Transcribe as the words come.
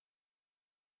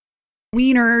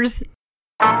Wieners.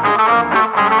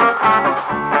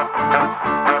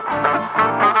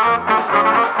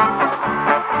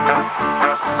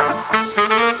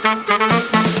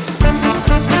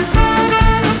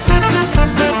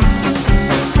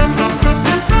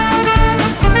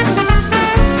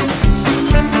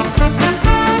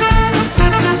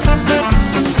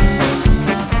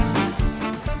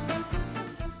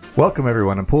 Welcome,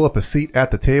 everyone, and pull up a seat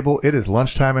at the table. It is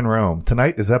lunchtime in Rome.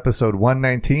 Tonight is episode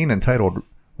 119, entitled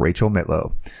Rachel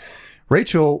Mitlow.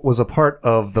 Rachel was a part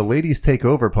of the Ladies Take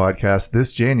Over podcast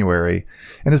this January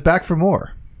and is back for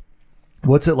more.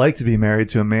 What's it like to be married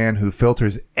to a man who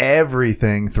filters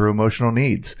everything through emotional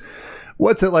needs?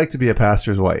 What's it like to be a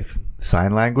pastor's wife?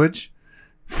 Sign language?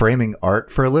 Framing art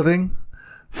for a living?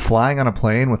 Flying on a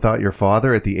plane without your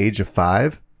father at the age of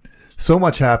 5? So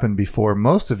much happened before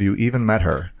most of you even met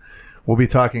her. We'll be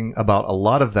talking about a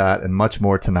lot of that and much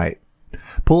more tonight.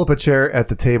 Pull up a chair at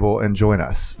the table and join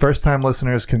us. First-time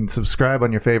listeners can subscribe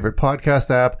on your favorite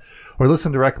podcast app or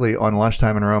listen directly on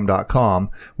lunchtimeinrome.com.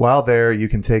 While there, you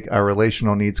can take our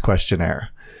relational needs questionnaire.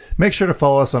 Make sure to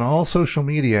follow us on all social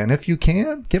media, and if you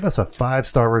can, give us a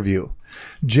 5-star review.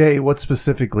 Jay, what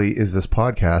specifically is this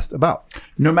podcast about?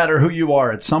 No matter who you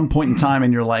are, at some point in time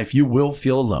in your life, you will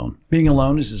feel alone. Being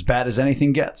alone is as bad as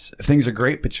anything gets. If things are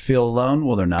great but you feel alone,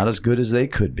 well, they're not as good as they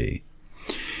could be.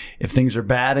 If things are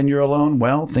bad and you're alone,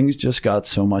 well, things just got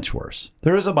so much worse.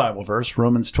 There is a Bible verse,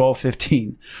 Romans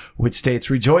 12:15, which states,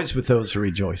 "Rejoice with those who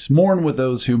rejoice, mourn with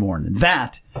those who mourn." And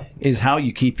that is how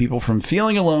you keep people from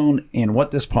feeling alone and what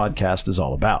this podcast is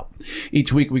all about.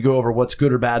 Each week we go over what's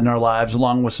good or bad in our lives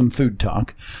along with some food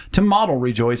talk to model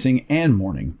rejoicing and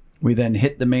mourning. We then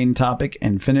hit the main topic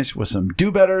and finish with some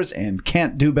do-betters and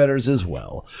can't-do-betters as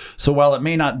well. So while it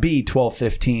may not be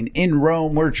 12:15 in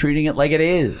Rome, we're treating it like it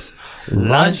is.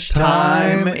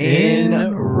 Lunchtime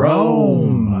in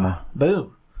Rome.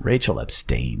 Boom. Rachel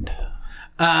abstained.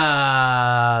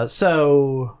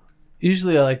 So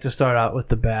usually I like to start out with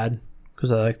the bad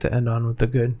because I like to end on with the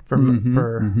good for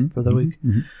the week.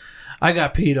 I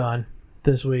got peed on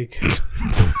this week.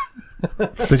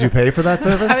 Did you pay for that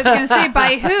service? I was going to say,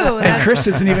 by who? And Chris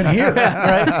isn't even here,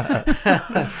 right?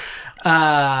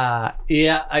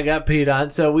 Yeah, I got peed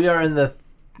on. So we are in the,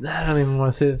 I don't even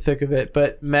want to say the thick of it,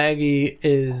 but Maggie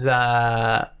is,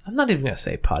 I'm not even going to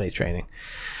say potty training.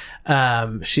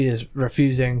 She is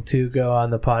refusing to go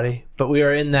on the potty, but we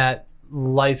are in that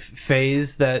life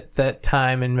phase, that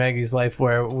time in Maggie's life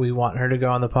where we want her to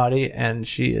go on the potty, and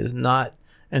she is not,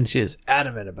 and she is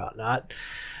adamant about not.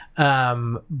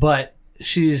 But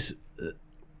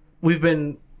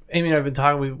Amy and I have been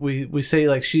talking, we say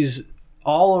like she's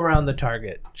all around the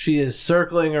target. She is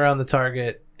circling around the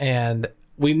target, and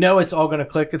we know it's all going to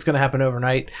click. It's going to happen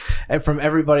overnight. And from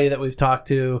everybody that we've talked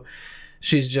to,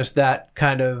 she's just that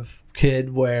kind of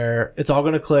kid where it's all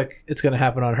going to click. It's going to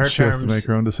happen on her terms. She has to make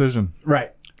her own decision.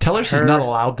 Right. Tell her she's not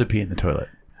allowed to pee in the toilet.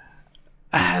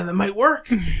 That might work.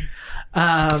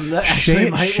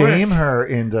 Shame her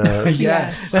into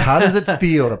yes. How does it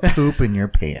feel to poop in your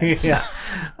pants? Yeah,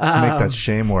 make that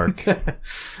shame work.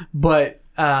 But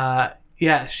yeah,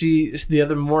 the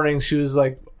other morning she was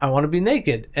like, "I want to be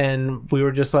naked," and we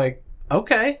were just like,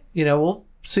 "Okay, we'll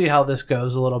see how this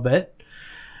goes a little bit."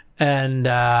 And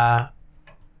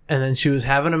then she was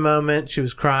having a moment. She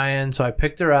was crying, so I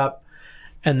picked her up.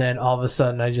 And then all of a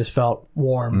sudden, I just felt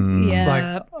warm,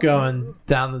 like going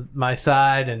down my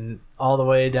side and all the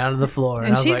way down to the floor.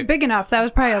 And she's big enough. That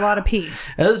was probably a lot of pee.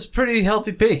 It was pretty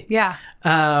healthy pee. Yeah.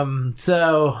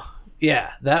 So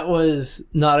yeah, that was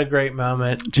not a great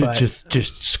moment.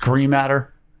 Just scream at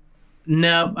her.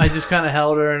 No, I just kind of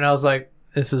held her, and I was like,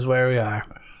 "This is where we are."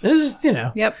 It was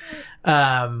just, Yep.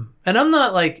 And I'm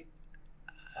not like,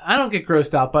 I don't get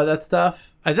grossed out by that stuff.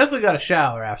 I definitely got a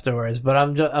shower afterwards, but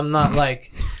I'm not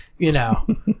like, it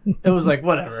was like,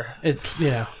 whatever. It's,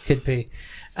 kid pee.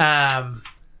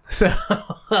 So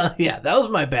yeah, that was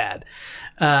my bad.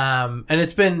 And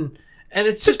it's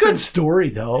just a good story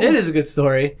though. It is a good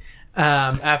story.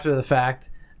 After the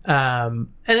fact. And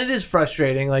it is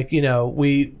frustrating. Like,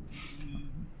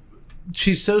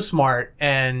 she's so smart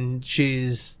and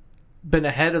she's been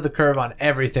ahead of the curve on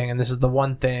everything. And this is the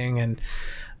one thing. And,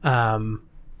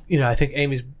 I think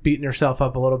Amy's beating herself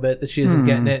up a little bit that she isn't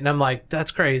getting it, and I'm like,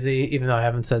 that's crazy. Even though I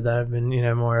haven't said that, I've been,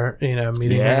 more, meeting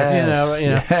her.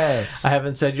 Yes. I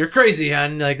haven't said you're crazy,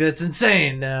 hon. Like that's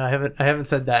insane. No, I haven't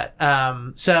said that.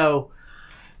 So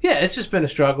yeah, it's just been a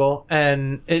struggle,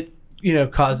 and it,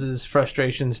 causes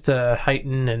frustrations to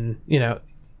heighten, and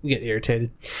get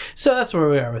irritated. So that's where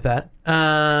we are with that.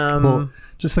 Well,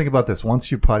 just think about this. Once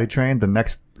you're potty trained, the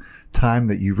next time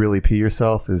that you really pee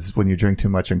yourself is when you drink too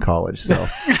much in college. So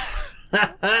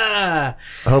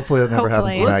Hopefully that never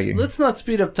happens to Hopefully. Maggie. Let's not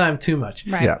speed up time too much.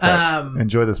 Right. Yeah, right.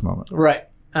 Enjoy this moment. Right.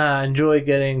 Enjoy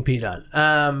getting peed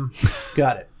on.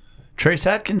 Got it. Trace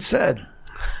Atkins said,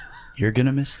 "You're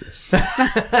gonna miss this."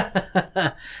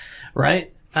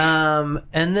 Right. And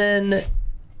then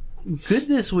good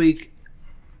this week.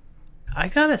 I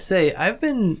gotta say, I've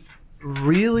been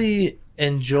really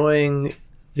enjoying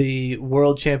the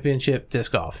World Championship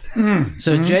disc golf.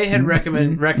 So Jay had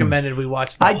recommended we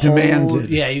watch the I whole, demanded.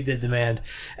 Yeah, you did demand.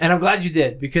 And I'm glad you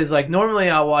did, because like normally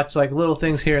I'll watch like little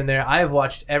things here and there. I have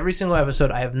watched every single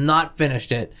episode. I have not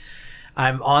finished it.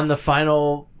 I'm on the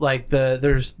final, like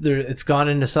it's gone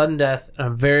into sudden death.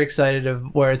 I'm very excited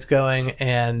of where it's going,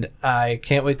 and I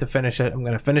can't wait to finish it. I'm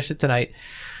going to finish it tonight.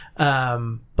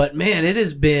 But man, it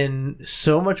has been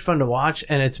so much fun to watch,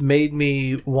 and it's made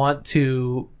me want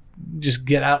to just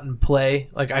get out and play.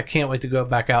 Like, I can't wait to go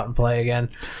back out and play again.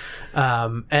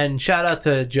 And shout out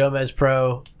to Jomez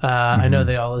Pro. I know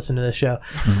they all listen to this show.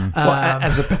 Well,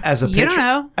 as a You don't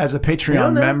know. as a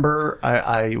Patreon member,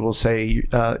 I will say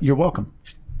you're welcome.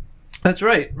 That's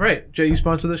right. Jay, you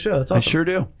sponsor the show. That's awesome. I sure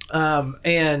do.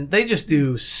 And they just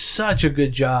do such a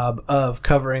good job of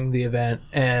covering the event.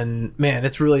 And man,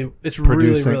 it's really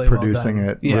Producing well done.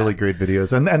 it. Yeah. Really great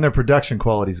videos. And their production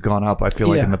quality's gone up, I feel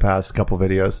like, Yeah. in the past couple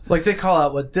videos. Like, they call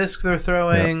out what disc they're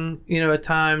throwing, at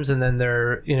times, and then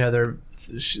they're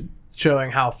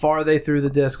showing how far they threw the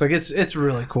disc. Like, it's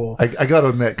really cool. I got to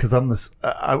admit, because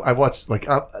I watched,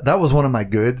 that was one of my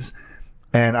goods.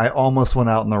 And I almost went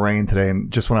out in the rain today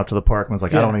and just went up to the park and was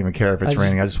like, I don't even care if it's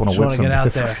raining. I just want to whip some get out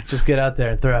there. discs. Just get out there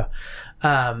and throw.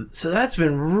 So that's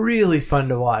been really fun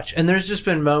to watch. And there's just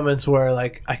been moments where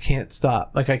like I can't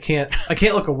stop. Like I can't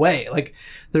look away. Like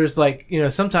there's like,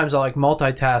 sometimes I'll like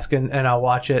multitask and I'll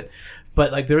watch it.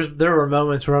 But like there were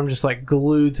moments where I'm just like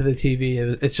glued to the TV.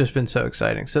 It's just been so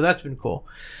exciting. So that's been cool.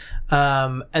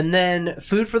 And then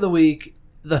food for the week.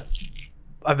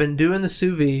 I've been doing the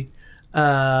sous vide.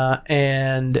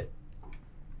 And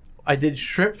I did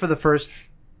shrimp for the first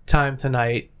time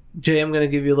tonight. Jay, I'm going to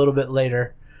give you a little bit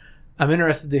later. I'm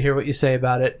interested to hear what you say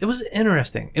about it. It was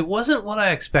interesting. It wasn't what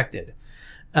I expected.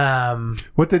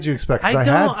 What did you expect? 'Cause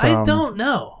I don't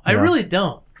know. I Yeah. really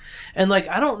don't. And like,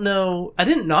 I don't know. I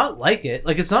did not like it.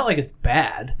 Like, it's not like it's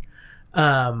bad.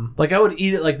 Like, I would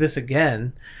eat it like this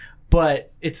again.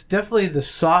 But it's definitely the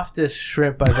softest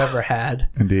shrimp I've ever had.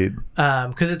 Indeed.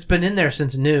 Because it's been in there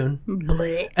since noon.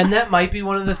 And that might be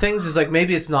one of the things, is like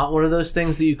maybe it's not one of those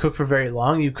things that you cook for very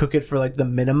long. You cook it for like the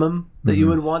minimum that you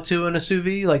would want to in a sous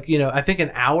vide. Like, I think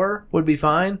an hour would be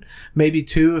fine. Maybe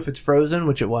 2 if it's frozen,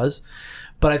 which it was.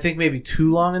 But I think maybe too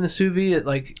long in the sous vide.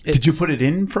 Did you put it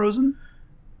in frozen?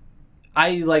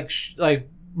 I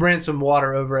ran some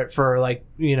water over it for like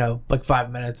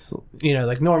 5 minutes,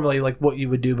 like normally like what you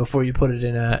would do before you put it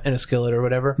in a skillet or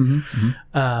whatever.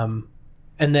 And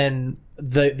then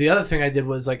the other thing I did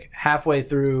was like halfway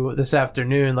through this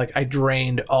afternoon, like I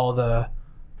drained all the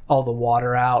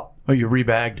water out. Oh, you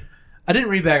rebagged? I didn't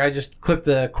rebag. I just clipped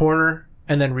the corner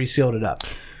and then resealed it up.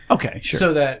 Okay, sure.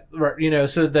 So that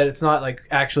so that it's not like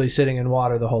actually sitting in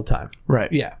water the whole time. Right.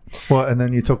 Yeah. Well, and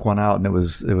then you took one out and it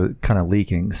was kind of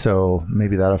leaking. So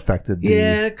maybe that affected the...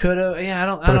 Yeah, it could have. Yeah, I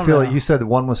don't I feel know. like you said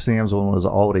one was Sam's, one was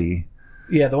Aldi.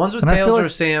 Yeah, the ones with And I tails feel are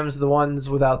like- Sam's. The ones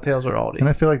without tails are Aldi. And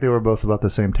I feel like they were both about the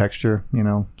same texture,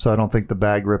 So I don't think the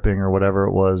bag ripping or whatever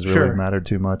it was really Sure. mattered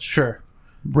too much. Sure.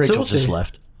 Rachel we'll just see.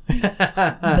 left.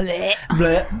 Blech.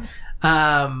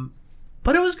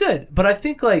 But it was good. But I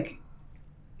think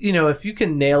if you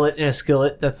can nail it in a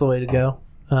skillet, that's the way to go.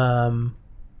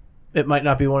 It might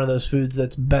not be one of those foods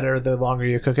that's better the longer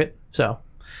you cook it. So,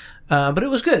 but it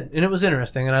was good and it was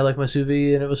interesting, and I like my sous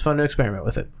vide, and it was fun to experiment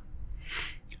with it.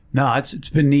 No, it's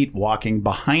been neat walking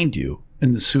behind you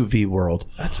in the sous vide world.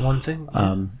 That's one thing.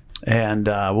 And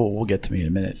we'll get to me in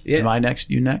a minute. Yeah. Am I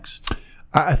next? You next?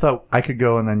 I thought I could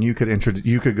go and then you could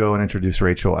go and introduce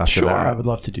Rachel after that. I would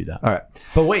love to do that. All right.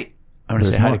 But wait, I want to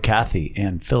There's say hi more. to Kathy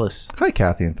and Phyllis. Hi,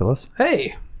 Kathy and Phyllis.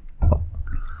 Hey.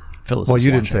 Phyllis. Well, is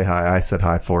you didn't watching. say hi. I said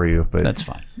hi for you, but That's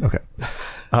fine. okay.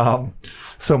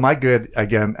 So my good,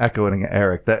 again, echoing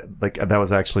Eric, that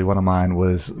was actually one of mine,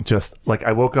 was just like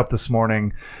I woke up this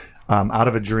morning out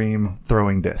of a dream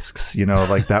throwing discs.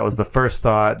 That was the first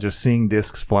thought, just seeing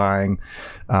discs flying.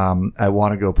 I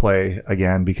want to go play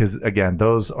again because, again,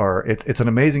 it's an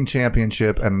amazing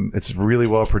championship and it's really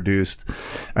well produced.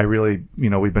 I really,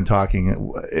 we've been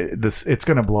talking, it's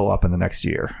going to blow up in the next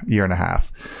year and a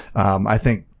half. I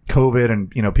think COVID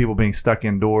and, people being stuck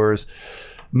indoors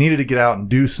needed to get out and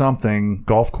do something.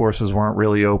 Golf courses weren't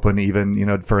really open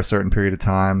even, for a certain period of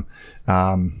time.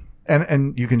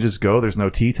 And you can just go. There's no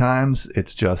tee times.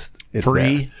 It's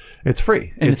Free. there. It's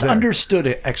free. And it's there. understood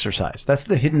exercise. That's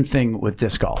the hidden thing with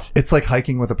disc golf. It's like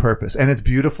hiking with a purpose, and it's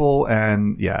beautiful.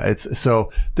 And yeah, it's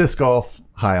so disc golf,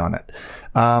 high on it.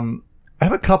 I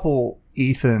have a couple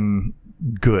Ethan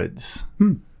goods.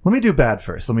 Let me do bad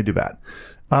first. And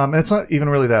it's not even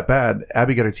really that bad.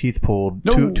 Abby got her teeth pulled,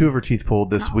 two of her teeth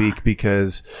pulled this week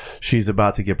because she's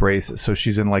about to get braces. So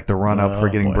she's in like the run up for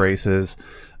getting braces.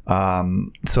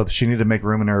 So she needed to make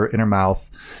room in her mouth.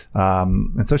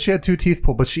 And so she had 2 teeth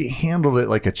pulled, but she handled it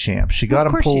like a champ. She got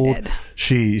them pulled.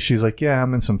 She's like, yeah,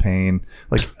 I'm in some pain.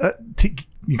 Like,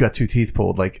 you got 2 teeth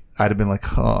pulled. Like, I'd have been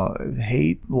like, oh, I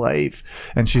hate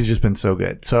life. And she's just been so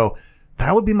good. So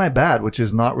that would be my bad, which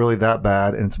is not really that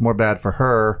bad. And it's more bad for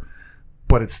her,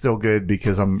 but it's still good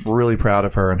because I'm really proud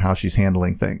of her and how she's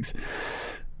handling things.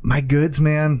 My goods,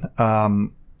 man.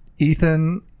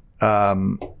 Ethan,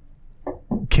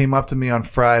 came up to me on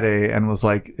Friday and was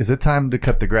like, is it time to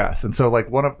cut the grass? And so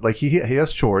like he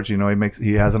has chores,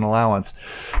 he has an allowance,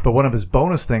 but one of his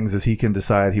bonus things is he can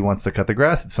decide he wants to cut the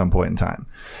grass at some point in time.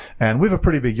 And we have a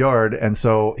pretty big yard. And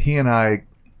so he and I,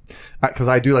 because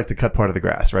I do like to cut part of the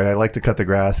grass, right? I like to cut the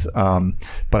grass.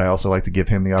 But I also like to give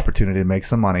him the opportunity to make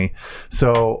some money.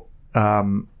 So,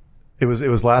 it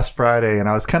was last Friday and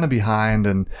I was kind of behind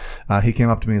and, he came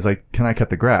up to me. He's like, can I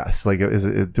cut the grass? Like,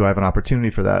 do I have an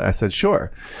opportunity for that? I said,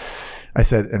 sure. I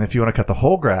said, and if you want to cut the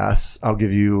whole grass, I'll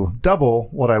give you double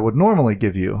what I would normally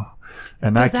give you.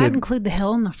 And Does that include the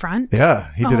hill in the front?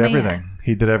 Yeah, he did everything. Man.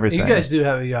 He did everything. You guys do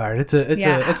have a yard. It's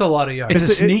a lot of yard. It's a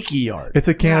sneaky yard. It's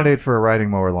a candidate for a riding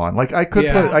mower lawn. Like I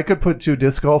could put 2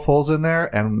 disc golf holes in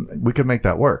there and we could make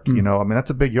that work. I mean,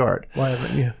 that's a big yard. Why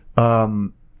haven't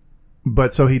you?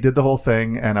 But so he did the whole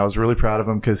thing and I was really proud of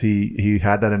him because he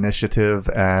had that initiative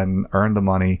and earned the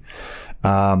money.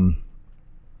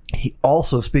 He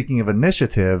also, speaking of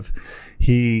initiative,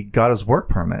 he got his work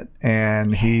permit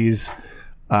and he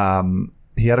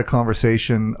had a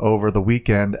conversation over the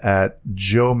weekend at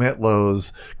Joe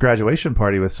Mitlow's graduation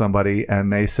party with somebody.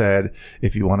 And they said,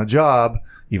 if you want a job,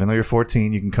 even though you're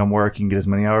 14, you can come work. You can get as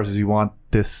many hours as you want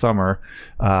this summer.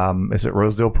 It's at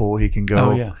Rosedale Pool. He can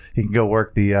go. He can go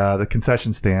work the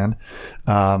concession stand.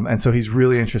 And so he's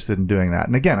really interested in doing that.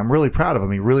 And again, I'm really proud of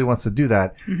him. He really wants to do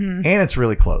that, and it's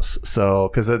really close. So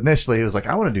because initially he was like,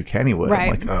 I want to do Kennywood.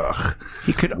 Right. I'm like, ugh.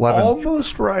 He could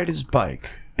almost ride his bike.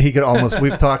 He could almost.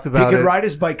 We've talked about. He could ride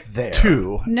his bike there.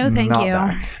 2. No, thank not you.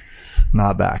 Back.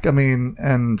 Not back. I mean,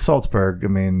 and Salzburg. I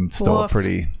mean, still Woof.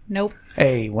 pretty. Nope.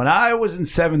 Hey, when I was in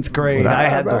 7th grade, I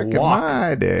had to walk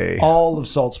my day. all of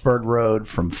Salzburg Road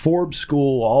from Forbes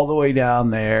School all the way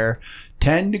down there.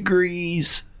 10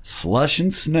 degrees, slush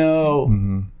and snow.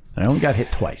 And I only got hit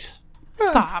twice.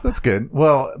 Stop. That's good.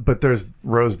 Well, but there's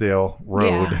Rosedale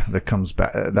Road that comes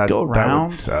back. That Go that around.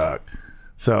 would suck.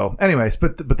 So, anyways,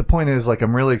 but the point is, like,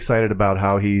 I'm really excited about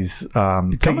how he's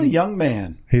Becoming a young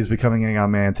man. He's becoming a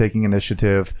young man, taking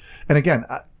initiative, and again,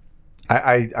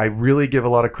 I really give a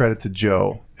lot of credit to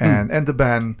Joe and to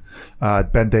Ben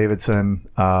Davidson,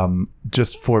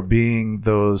 just for being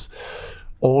those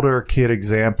older kid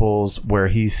examples where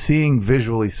he's seeing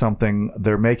visually something,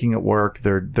 they're making it work,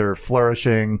 they're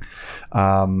flourishing,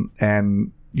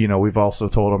 and we've also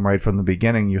told him right from the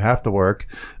beginning, you have to work,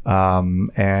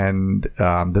 and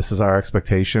this is our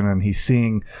expectation, and he's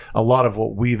seeing a lot of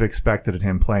what we've expected in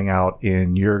him playing out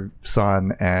in your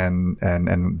son and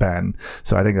Ben.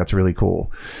 So I think that's really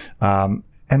cool. And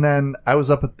then I was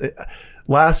up at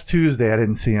last Tuesday, I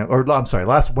didn't see him, or I'm sorry,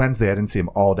 last Wednesday, I didn't see him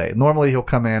all day. Normally he'll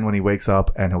come in when he wakes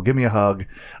up and he'll give me a hug.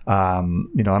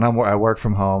 And I work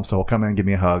from home, so he'll come in and give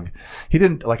me a hug. I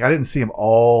didn't see him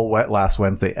all last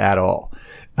Wednesday at all.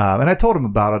 And I told him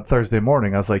about it Thursday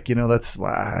morning. I was like,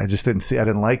 I just I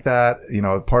didn't like that.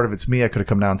 Part of it's me. I could have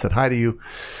come down and said hi to you.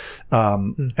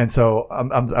 And so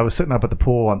I was sitting up at the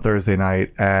pool on Thursday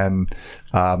night and,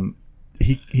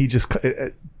 he just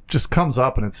comes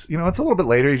up and it's a little bit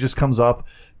later. He just comes up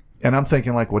and I'm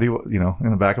thinking like, what do you,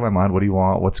 in the back of my mind, what do you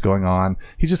want? What's going on?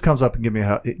 He just comes up and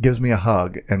gives me a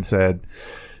hug and said,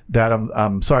 Dad,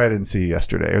 I'm sorry I didn't see you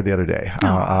yesterday or the other day.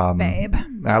 Babe.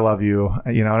 I love you.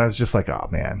 And I was just like, oh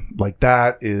man, like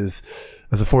that is,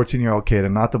 as a 14-year-old kid,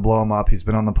 and not to blow him up. He's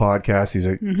been on the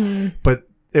podcast. But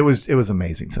it was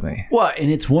amazing to me. Well,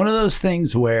 and it's one of those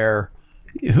things where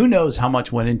who knows how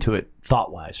much went into it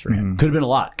thought-wise for him. Could have been a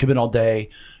lot. Could have been all day.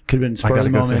 Could have been spur of the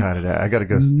moment. I gotta go say hi to Dad. I gotta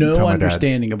go tell No my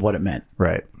understanding of what it meant.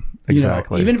 Right.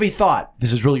 Exactly. Even if he thought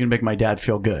this is really going to make my dad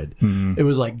feel good, it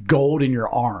was like gold in your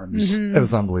arms. It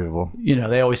was unbelievable.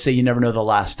 They always say you never know the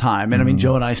last time, and I mean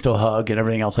Joe and I still hug and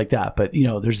everything else like that. But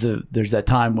there's that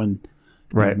time when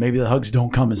maybe the hugs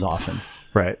don't come as often.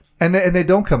 Right. And they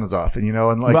don't come as often, you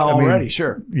know, and like, Well, I mean, already,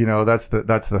 sure. you know, that's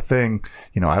the thing,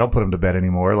 you know, I don't put them to bed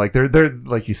anymore. Like they're,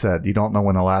 like you said, you don't know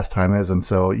when the last time is. And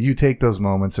so you take those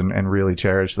moments and really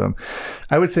cherish them.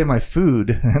 I would say my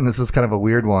food, and this is kind of a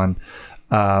weird one.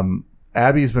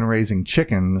 Abby's been raising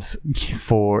chickens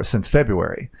since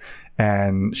February,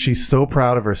 and she's so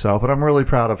proud of herself. And I'm really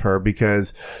proud of her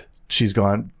because she's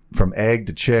gone from egg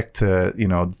to chick to, you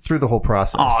know, through the whole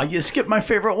process. Oh, you skipped my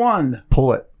favorite one.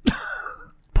 Pull it.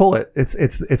 Pull it.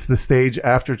 It's the stage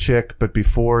after chick, but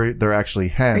before they're actually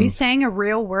hens. Are you saying a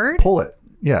real word? Pull it.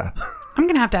 Yeah. I'm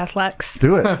going to have to ask Lex.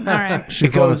 Do it. All right.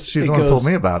 She's the one who told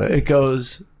me about it. It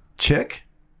goes chick,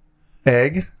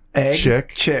 Egg,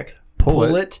 chick,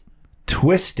 pull it.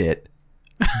 twist it,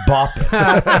 bop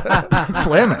it.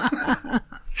 Slam it.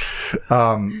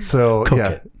 So Cook yeah.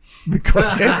 it. Cook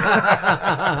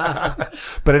it.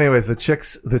 But anyways,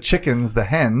 the chickens, the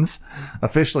hens,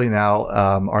 officially now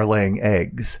are laying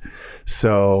eggs.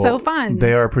 So fun.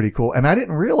 They are pretty cool. And I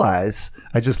didn't realize,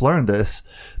 I just learned this,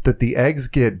 that the eggs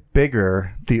get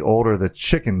bigger the older the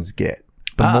chickens get,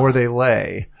 the more they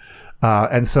lay.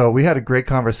 And so we had a great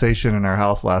conversation in our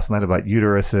house last night about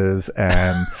uteruses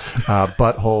and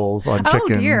buttholes on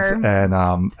chickens. Dear.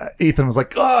 And Ethan was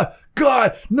like, "Oh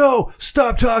God, no!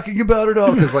 Stop talking about it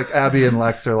all." Because like Abby and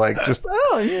Lex are like, just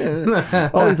all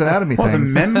these anatomy Well,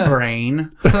 things. the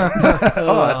membrane.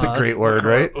 Oh, that's a great word,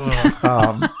 right?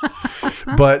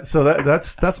 But so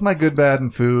that's my good, bad,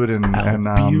 and food and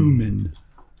Albumin.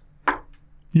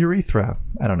 urethra.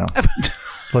 I don't know.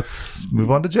 Let's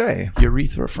move on to Jay.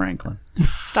 Urethra Franklin.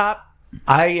 Stop.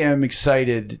 I am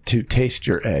excited to taste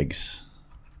your eggs.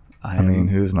 I mean,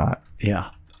 who's not? Yeah.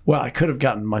 Well, I could have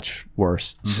gotten much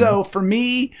worse. Mm-hmm. So for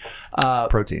me,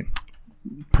 Protein.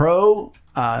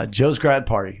 Joe's grad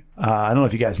party. I don't know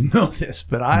if you guys know this,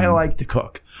 but I like to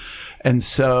cook. And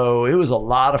so it was a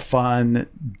lot of fun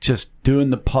just doing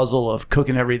the puzzle of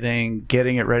cooking everything,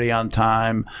 getting it ready on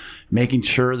time, making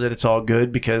sure that it's all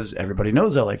good because everybody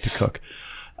knows I like to cook.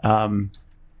 And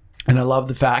I love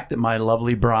the fact that my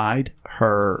lovely bride,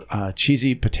 her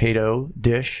cheesy potato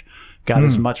dish got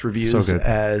as much reviews so good.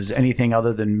 as anything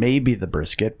other than maybe the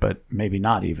brisket, but maybe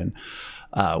not even,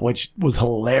 which was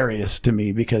hilarious to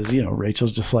me because, you know,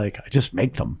 Rachel's just like, I just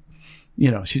make them. You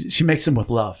know, she makes them with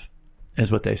love,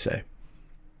 is what they say.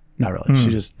 Not really. She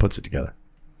just puts it together.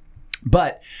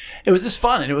 But it was just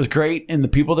fun, and it was great, and the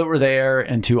people that were there,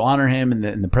 and to honor him,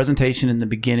 and the presentation in the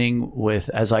beginning with,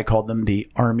 as I called them, the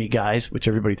army guys, which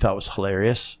everybody thought was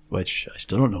hilarious, which I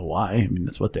still don't know why. I mean,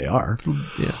 that's what they are.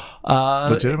 Yeah.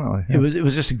 Legitimately. Yeah. It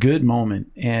was just a good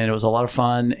moment, and it was a lot of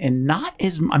fun, and not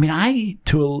as, I mean, I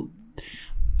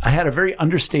had a very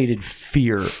understated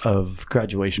fear of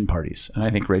graduation parties, and I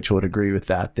think Rachel would agree with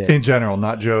that. In general,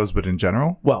 not Joe's, but in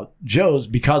general? Well, Joe's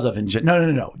because of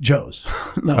no, Joe's.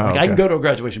 No, like, okay. I can go to a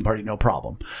graduation party, no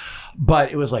problem.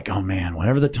 But it was like, oh man,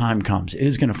 whenever the time comes, it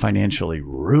is going to financially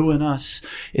ruin us.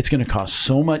 It's going to cost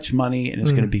so much money, and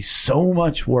it's going to be so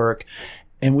much work.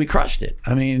 And we crushed it.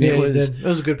 I mean, Yeah, it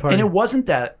was a good party. and it wasn't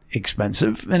that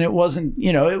expensive, and it wasn't,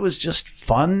 you know, it was just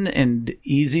fun and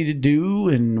easy to do,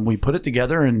 and we put it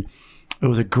together, and it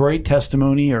was a great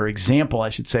testimony or example, I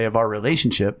should say, of our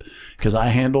relationship, because I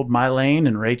handled my lane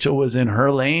and Rachel was in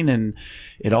her lane, and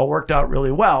it all worked out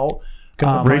really well.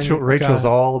 Rachel's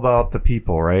all about the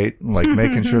people, right? Like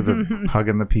making sure that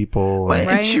hugging the people. And,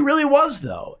 And she really was,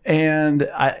 though, and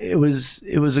it was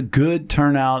a good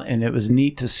turnout, and it was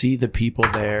neat to see the people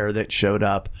there that showed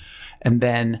up. And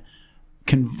then,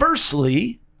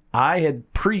 conversely, I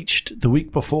had preached the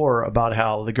week before about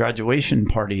how the graduation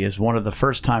party is one of the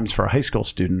first times for a high school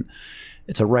student.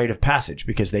 It's a rite of passage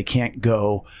because they can't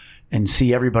go and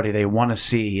see everybody they want to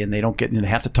see, and they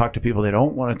have to talk to people they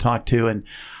don't want to talk to. And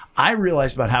I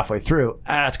realized about halfway through,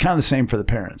 it's kind of the same for the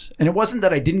parents. And it wasn't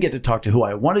that I didn't get to talk to who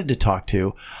I wanted to talk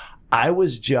to. I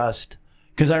was just,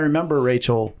 because I remember,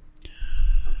 Rachel,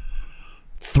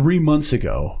 3 months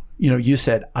ago, you know, you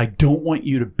said, I don't want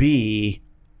you to be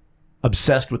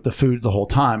obsessed with the food the whole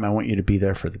time. I want you to be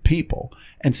there for the people.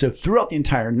 And so throughout the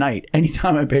entire night,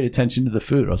 anytime I paid attention to the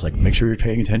food, I was like, make sure you're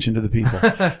paying attention to the people.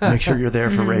 Make sure you're there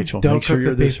for Rachel. Don't Make sure cook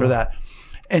you're the this people. for that.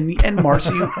 And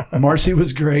Marcy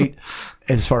was great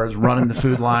as far as running the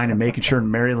food line and making sure,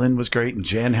 and Mary Lynn was great, and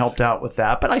Jen helped out with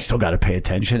that, but I still got to pay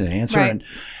attention and answer. Right. And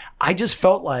I just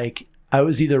felt like I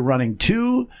was either running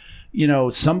to, you know,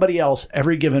 somebody else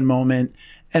every given moment.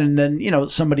 And then, you know,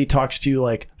 somebody talks to you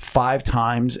like 5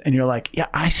 times and you're like, yeah,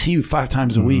 I see you 5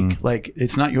 times a week. Like,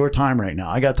 it's not your time right now.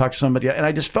 I got to talk to somebody. And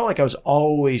I just felt like I was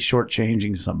always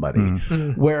shortchanging somebody.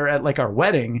 Where at like our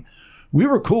wedding, we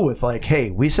were cool with like, hey,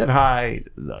 we said hi.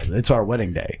 It's our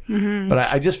wedding day. But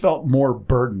I just felt more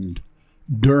burdened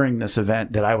during this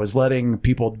event that I was letting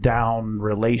people down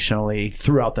relationally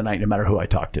throughout the night, no matter who I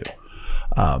talked to.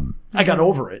 I got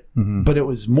over it, but it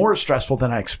was more stressful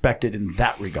than I expected in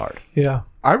that regard. Yeah.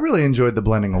 I really enjoyed the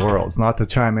blending of worlds. Not to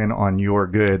chime in on your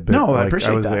good, but No, I like,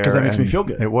 appreciate was that, there 'cause that makes me and feel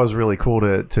good. It was really cool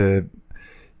to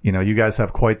you guys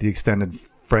have quite the extended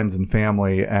friends and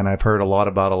family, and I've heard a lot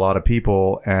about a lot of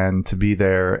people, and to be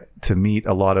there to meet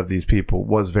a lot of these people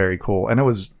was very cool, and it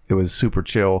was super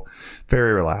chill,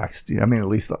 very relaxed. I mean, at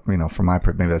least from my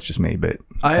maybe that's just me, but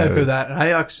I echo that.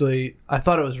 I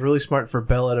thought it was really smart for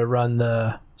Bella to run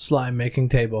the slime making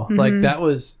table. Like that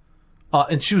was,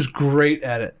 and she was great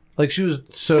at it. Like she was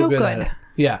so good at it.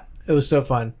 Yeah, it was so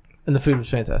fun, and the food was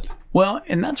fantastic. Well,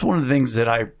 and that's one of the things that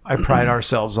I pride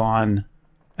ourselves on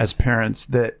as parents,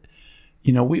 that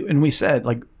we said,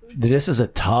 like, this is a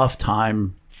tough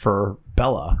time for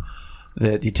Bella,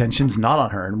 that the attention's not on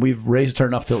her, and we've raised her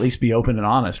enough to at least be open and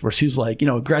honest, where she's like,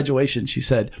 at graduation, she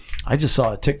said, I just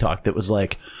saw a TikTok that was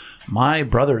like, my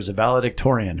brother is a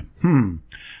valedictorian.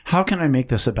 How can I make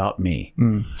this about me?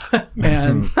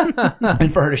 And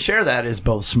for her to share that is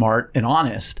both smart and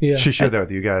honest. Yeah. she shared that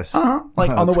with you guys. Like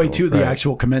on the That's way cool. to the Right.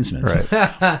 actual commencements. Right.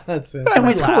 That's it. And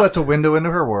it's cool. That's a window into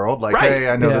her world. Like, Right. hey,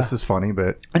 I know Yeah. this is funny,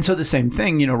 but And so the same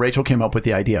thing, Rachel came up with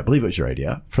the idea, I believe it was your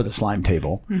idea, for the slime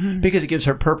table, because it gives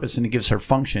her purpose and it gives her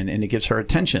function and it gives her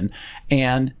attention,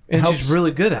 and And she's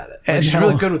really good at it. And And she's how-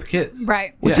 really good with kids.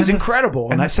 Right. which is incredible.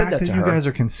 And the I said fact that to you her. guys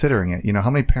are considering it. How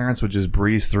many parents would just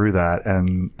breeze through that,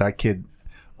 and that kid,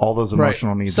 all those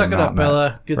emotional needs. Suck are it not up, met.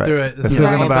 Bella. Get Right. through it. This is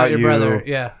isn't all about your you. brother.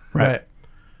 Yeah. Right.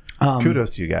 Right.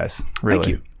 Kudos to you guys. Really.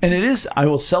 Thank you. And it is, I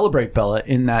will celebrate Bella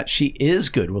in that she is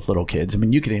good with little kids. I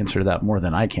mean, you could answer that more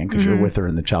than I can because you're with her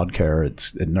in the child care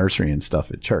at nursery and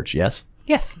stuff at church. Yes?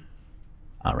 Yes.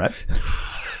 All right.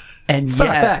 And Fun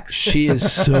yet, facts. she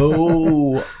is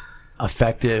so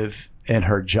effective in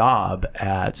her job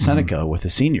at Seneca with the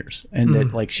seniors, and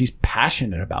that like she's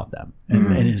passionate about them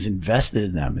and is invested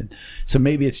in them. And so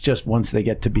maybe it's just once they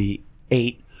get to be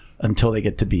 8 until they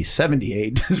get to be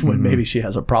 78 is when maybe she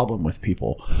has a problem with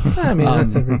people. I mean,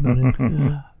 that's everybody.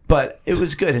 Yeah. But it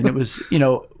was good. And it was,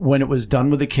 when it was done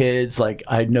with the kids, like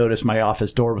I noticed my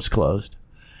office door was closed,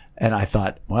 and I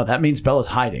thought, well, that means Bella's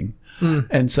hiding.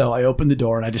 And so I opened the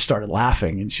door and I just started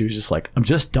laughing, and she was just like, I'm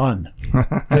just done.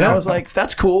 And I was like,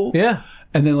 that's cool. Yeah.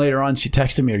 And then later on, she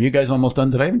texted me, are you guys almost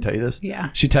done? Did I even tell you this? Yeah.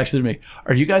 She texted me,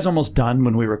 are you guys almost done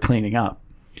when we were cleaning up?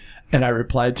 And I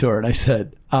replied to her and I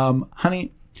said,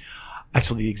 honey,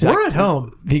 actually the exact... We're at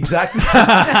home. The exact...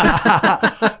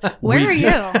 Where are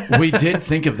you? We did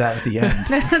think of that at the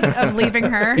end. Of leaving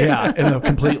her? Yeah, in a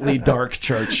completely dark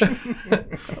church.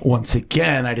 Once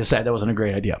again, I decided that wasn't a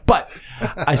great idea. But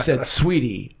I said,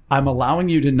 sweetie, I'm allowing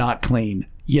you to not clean.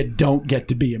 You don't get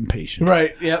to be impatient.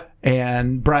 Right. Yep.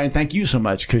 And Brian, thank you so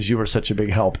much, because you were such a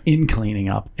big help in cleaning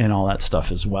up and all that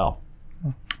stuff as well.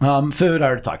 Food, I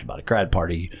already talked about it. Grad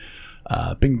party,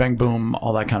 bing, bang, boom,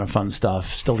 all that kind of fun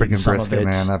stuff. Still eating Freaking some brisket, of it.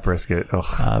 man. That brisket.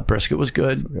 Ugh. Brisket was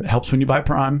good. It helps when you buy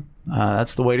Prime.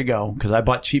 That's the way to go, because I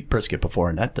bought cheap brisket before,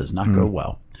 and that does not go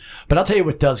well. But I'll tell you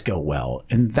what does go well,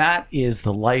 and that is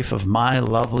the life of my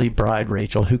lovely bride,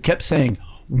 Rachel, who kept saying,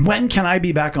 when can I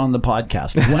be back on the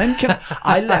podcast? When can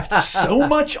I left so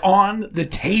much on the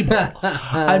table.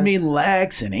 I mean,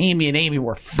 Lex and Amy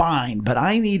were fine, but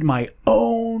I need my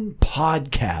own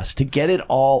podcast to get it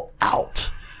all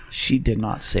out. She did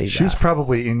not say that. She was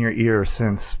probably in your ear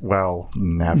since, well,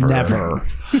 never. Never.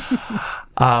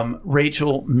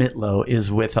 Rachel Mitlow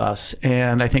is with us,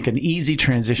 and I think an easy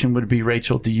transition would be,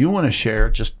 Rachel, do you want to share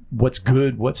just what's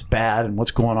good, what's bad, and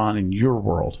what's going on in your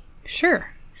world?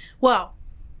 Sure. Well,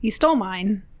 you stole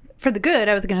mine. For the good,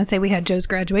 I was going to say we had Joe's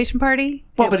graduation party.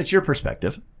 Well, but it's your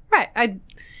perspective. Right. I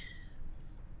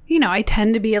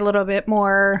tend to be a little bit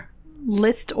more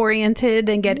list oriented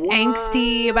and get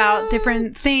angsty about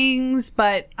different things,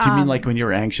 but Do you mean like when you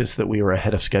were anxious that we were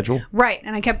ahead of schedule? right.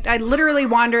 And I literally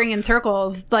wandering in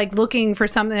circles, like looking for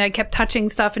something. I kept touching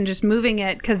stuff and just moving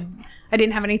it because I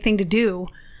didn't have anything to do.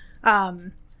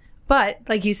 But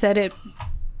like you said, it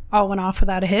all went off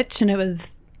without a hitch, and it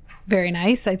was very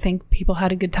nice. I think people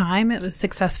had a good time. It was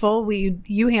successful.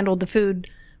 You handled the food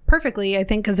perfectly, I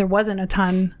think, because there wasn't a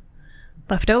ton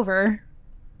left over.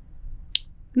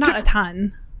 Not a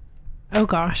ton. Oh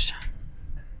gosh.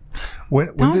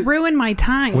 When Ruin my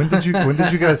time. did you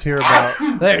guys hear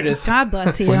about There it is. God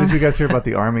bless you. when did you guys hear about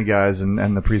the Army guys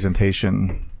and the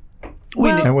presentation?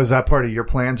 Well, And was that part of your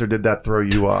plans, or did that throw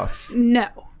you off? no.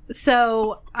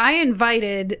 So I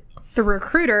invited the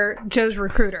recruiter, Joe's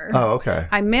recruiter. Oh, okay.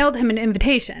 I mailed him an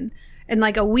invitation. And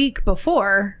like a week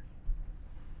before,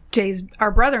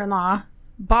 our brother-in-law,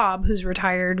 Bob, who's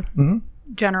retired,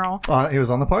 general. He was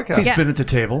on the podcast. He's Yes. been at the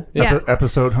table. Yes.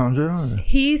 Episode 100.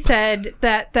 He said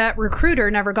that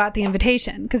recruiter never got the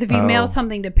invitation because if you mail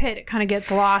something to Pitt, it kind of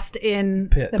gets lost in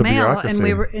Pitt. the The mail.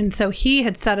 bureaucracy. And so he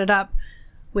had set it up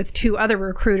with 2 other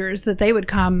recruiters that they would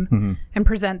come and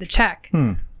present the check.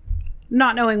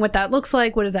 Not knowing what that looks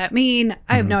like, what does that mean?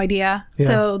 I have no idea. Yeah.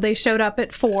 So they showed up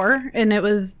at 4, and it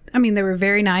was, I mean, they were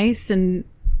very nice, and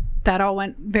that all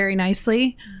went very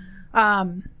nicely.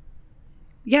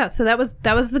 Yeah, so that was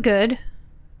the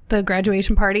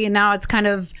graduation party, and now it's kind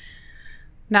of,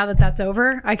 now that that's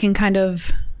over, I can kind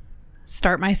of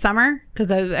start my summer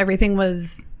because everything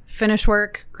was finish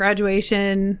work,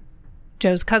 graduation,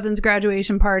 Joe's cousin's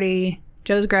graduation party,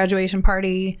 Joe's graduation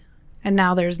party, and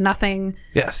now there's nothing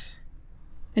Yes.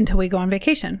 until we go on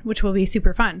vacation, which will be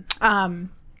super fun.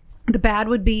 The bad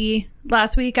would be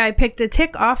last week I picked a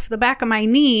tick off the back of my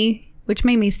knee, which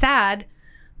made me sad,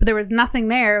 but there was nothing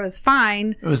there. It was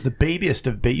fine. It was the babyest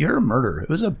of You're a murderer. It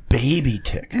was a baby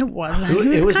tick. It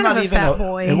wasn't. He was kind of a fat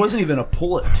boy. It wasn't even a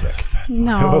pull-it tick.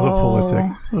 No. It was a pull it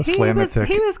tick. A slam it tick.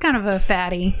 He was kind of a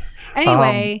fatty.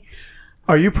 Anyway,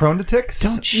 Are you prone to ticks?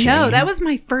 Don't shame. no, that was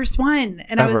my first one.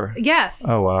 And Ever? I was, yes.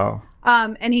 Oh, wow.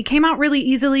 And he came out really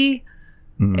easily.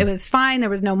 It was fine. There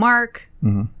was no mark.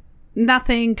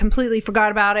 Nothing. Completely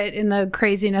forgot about it in the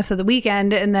craziness of the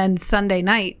weekend. And then Sunday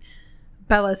night,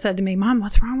 Bella said to me, Mom,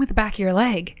 what's wrong with the back of your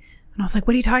leg? And I was like,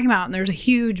 what are you talking about? And there's a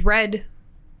huge red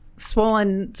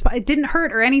swollen spot. It didn't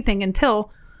hurt or anything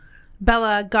until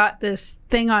Bella got this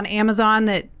thing on Amazon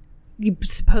that you're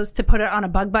supposed to put it on a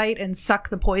bug bite and suck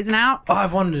the poison out. Oh,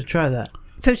 I've wanted to try that.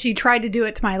 So she tried to do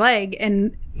it to my leg,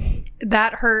 and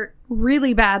that hurt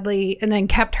really badly and then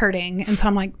kept hurting. And so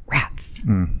I'm like, rats.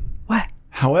 What?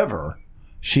 However,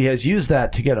 she has used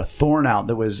that to get a thorn out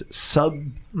that was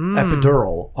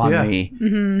sub-epidural on me,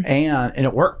 and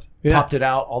it worked. Yeah. Popped it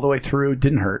out all the way through,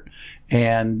 didn't hurt.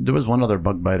 And there was one other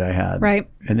bug bite I had. Right.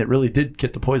 And it really did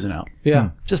get the poison out. Yeah.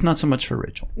 Just not so much for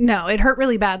Rachel. No, it hurt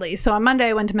really badly. So on Monday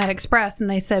I went to MedExpress and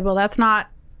they said, well, that's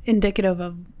not indicative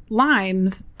of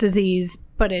Lyme's disease,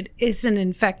 but it is an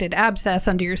infected abscess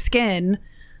under your skin.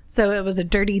 So it was a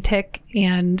dirty tick,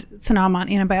 and so now I'm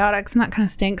on antibiotics, and that kind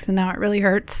of stinks, and now it really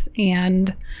hurts.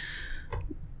 And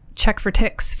check for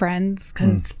ticks, friends,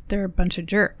 because they're a bunch of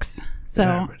jerks.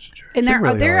 So, and there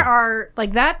really there are. are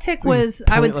like that tick was,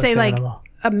 I would say, pointless like animal.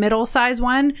 a middle-sized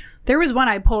one. There was one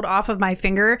I pulled off of my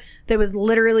finger that was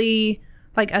literally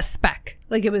like a speck.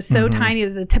 Like it was so tiny, it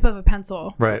was the tip of a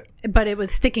pencil. Right. But it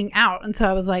was sticking out, and so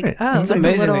I was like, oh, It's that's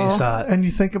Amazing a that little you saw it. And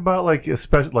you think about like,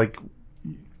 especially like,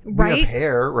 we right. have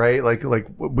hair, right? Like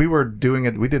we were doing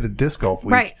it. We did a disc golf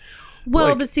week. Right. Well,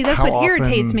 Like, but see, that's how what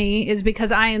irritates often- me is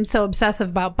because I am so obsessive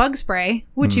about bug spray,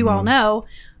 which you all know,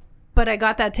 but I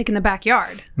got that tick in the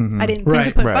backyard. I didn't think to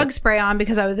Right. put Right. bug spray on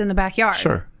because I was in the backyard.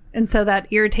 Sure. And so that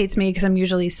irritates me because I'm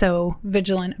usually so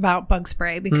vigilant about bug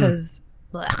spray because,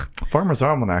 blech. Farmer's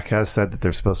Almanac has said that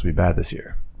they're supposed to be bad this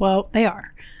year. Well, they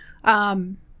are.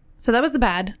 So that was the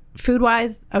bad. Food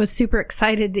wise, I was super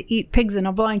excited to eat pigs in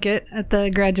a blanket at the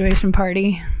graduation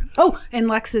party. Oh, and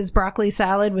Lex's broccoli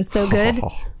salad was so good.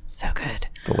 Oh, So good.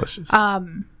 delicious. I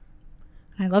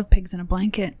love pigs in a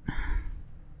blanket.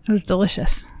 It was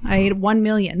delicious. I ate 1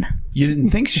 million. You didn't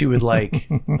think she would like,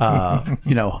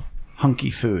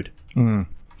 hunky food. Oh,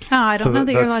 I don't So know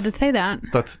that you're that's- allowed to say that.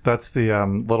 That's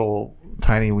the little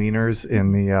tiny wieners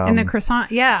in the And the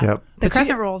croissant, yeah. Yep. The But see,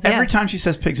 crescent rolls, Every yes. time she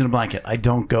says pigs in a blanket, I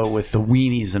don't go with the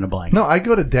weenies in a blanket. No, I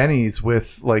go to Denny's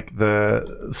with like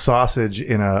the sausage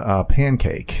in a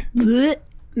pancake. Blech.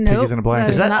 Nope. in a blanket.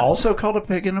 Is that not- also called a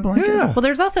pig in a blanket? Yeah. Well,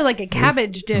 there's also like a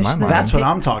cabbage dish. my mind. That's what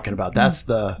I'm talking about. That's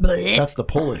the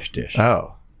Polish dish.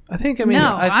 Oh. I think,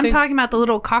 No, I I'm think, talking about the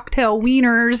little cocktail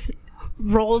wieners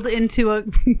rolled into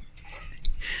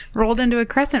a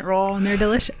crescent roll, and they're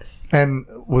delicious. And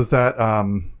was that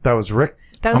that was Rick?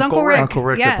 That was Uncle Rick. Uncle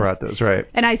Rick yes. that brought those, right?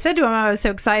 And I said to him I was so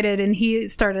excited, and he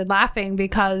started laughing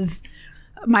because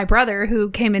my brother, who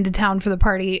came into town for the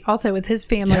party, also with his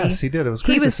family, Yes, he did. It was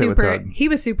great he to was sit with super. Doug. He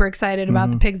was super excited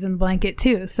about the pigs in the blanket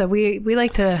too. So we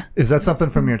like to. Is that something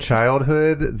from your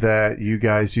childhood that you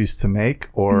guys used to make,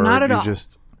 or Not at you all.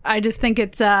 just? I just think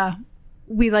it's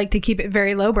we like to keep it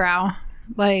very lowbrow.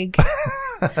 Like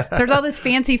there's all this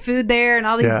fancy food there and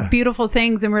all these Yeah. beautiful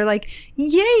things, and we're like,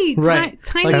 yay, right.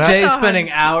 tiny Like hot Jay's dogs. spending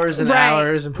hours and Right,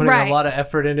 hours and putting right. a lot of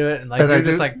effort into it, and like And I you're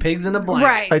just do- like pigs in a blanket.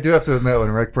 Right. I do have to admit when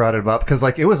Rick brought it up, because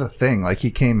like it was a thing. Like he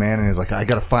came in and he was like, I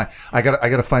gotta find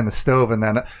the stove. And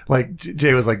then like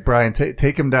Jay was like, Brian,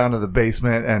 take him down to the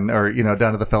basement or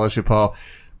down to the fellowship hall.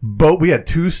 we had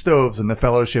 2 stoves in the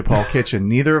fellowship hall kitchen.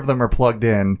 Neither of them are plugged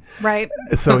in. Right.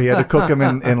 So he had to cook them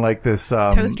in like this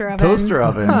Toaster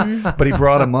oven. But he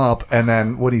brought them up, and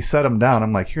then when he set them down,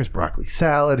 I'm like, here's broccoli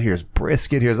salad, here's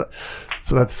brisket,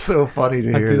 so that's so funny to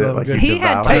hear do that. love Like, a good He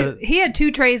had devour. he had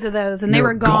 2 trays of those, and they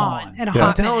were gone in a Yeah.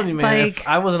 hot I'm telling you, minute. man, Like, if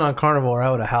I wasn't on Carnivore,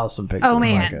 I would have housed some pigs. oh in the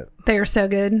man, market. they are so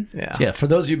good. Yeah. Yeah, for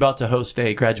those of you about to host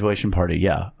a graduation party,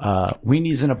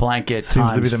 weenies in a blanket seems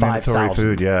to be times the mandatory 5,000.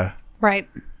 food. Yeah. Right.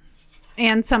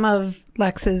 And some of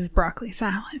Lex's broccoli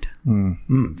salad.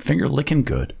 Finger licking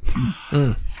good.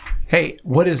 Hey,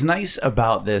 what is nice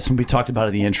about this, and we talked about it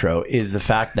in the intro, is the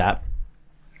fact that,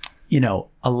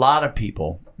 a lot of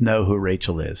people know who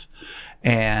Rachel is.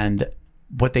 And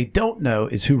what they don't know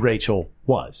is who Rachel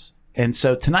was. And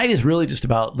so tonight is really just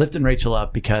about lifting Rachel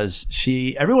up because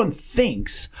everyone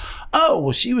thinks, oh,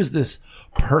 well, she was this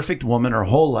perfect woman her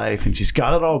whole life and she's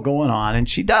got it all going on, and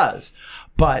she does.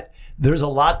 But there's a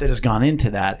lot that has gone into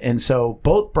that. And so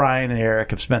both Brian and Eric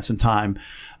have spent some time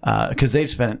because they've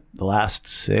spent the last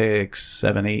 6,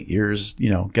 7, 8 years,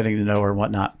 getting to know her and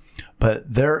whatnot. But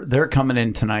they're coming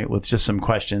in tonight with just some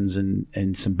questions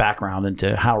and some background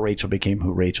into how Rachel became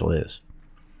who Rachel is.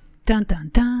 Dun, dun,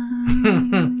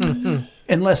 dun.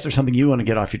 Unless there's something you want to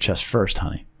get off your chest first,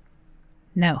 honey.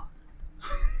 No.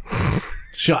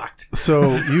 Shocked.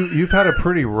 So you've had a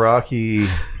pretty rocky,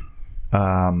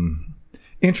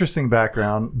 interesting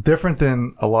background, different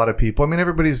than a lot of people. I mean,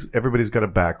 everybody's got a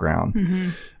background.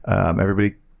 Mm-hmm.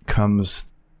 Everybody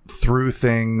comes through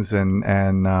things,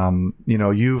 and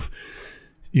you've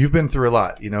been through a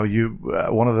lot.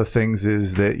 One of the things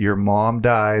is that your mom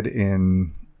died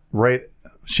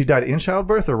she died in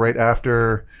childbirth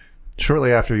or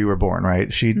shortly after you were born,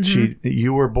 right?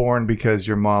 You were born because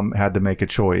your mom had to make a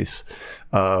choice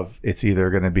of it's either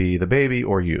going to be the baby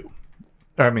or you.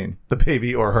 I mean, the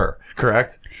baby or her,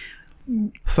 correct?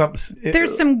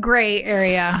 There's some gray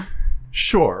area.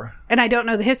 Sure. And I don't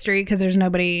know the history because there's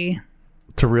nobody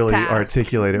To really to ask.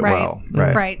 articulate it Right. well.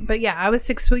 Right. Right. But yeah, I was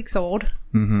 6 weeks old.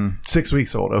 6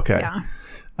 weeks old. Okay.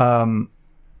 Yeah.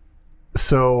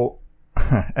 So,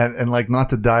 and like, not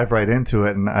to dive right into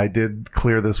it, and I did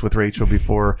clear this with Rachel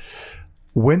before.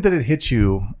 When did it hit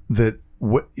you that,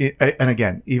 and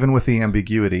again, even with the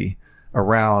ambiguity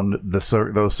around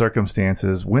those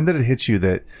circumstances, when did it hit you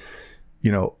that,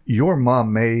 your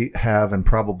mom may have and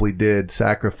probably did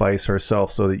sacrifice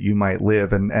herself so that you might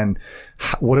live? And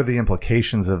what are the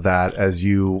implications of that as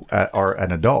you are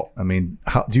an adult? I mean,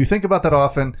 do you think about that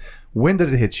often? When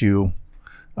did it hit you?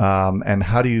 And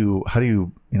how do you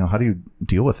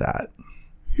deal with that?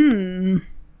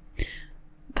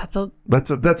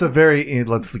 That's a very,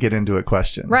 let's get into it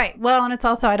question. Right. Well, and it's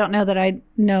also, I don't know that I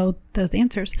know those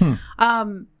answers. Do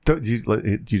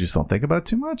you just don't think about it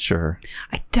too much, or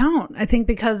I don't. I think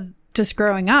because just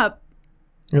growing up.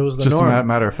 It was the just norm. a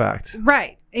matter of fact?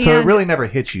 Right. So it And- really never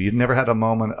hit you. You never had a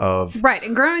moment of Right.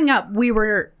 And growing up, we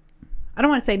were, I don't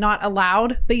want to say not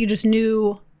allowed, but you just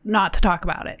knew not to talk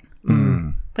about it.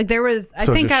 Like there was, I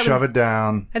so think just I shove was, it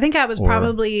down. I think I was or-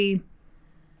 probably,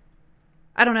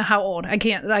 I don't know how old.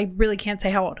 I really can't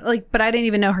say how old. Like, but I didn't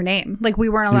even know her name. Like we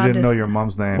weren't You allowed didn't to. know your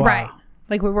mom's name, Right.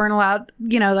 Like we weren't allowed,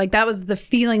 like that was the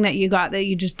feeling that you got, that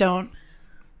you just don't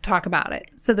talk about it.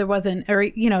 So there wasn't, or,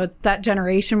 it's that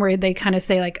generation where they kind of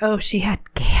say like, oh, she had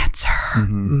cancer.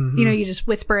 You just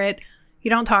whisper it. You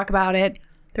don't talk about it.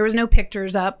 There was no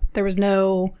pictures up. There was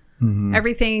no,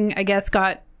 everything, I guess,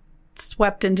 got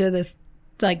swept into this,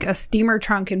 like a steamer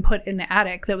trunk and put in the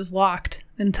attic that was locked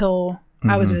until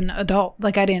I was an adult.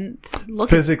 Like I didn't look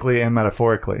physically and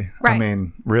metaphorically. I Right.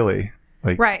 mean, really.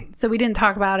 Like, right. So we didn't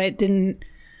talk about it, didn't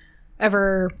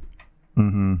ever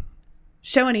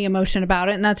show any emotion about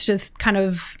it. And that's just kind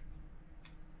of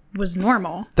was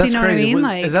normal. That's Do you know crazy. what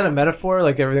I mean? Is that a metaphor?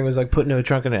 Like everything was like put into a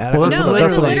trunk in an attic? Well, that's, No, what,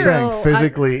 that's it's what I'm literal. saying.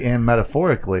 Physically and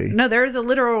metaphorically. no, there is a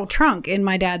literal trunk in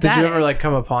my dad's Did you attic. ever like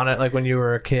come upon it like when you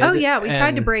were a kid? Oh yeah, we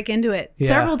tried to And- break into it Yeah.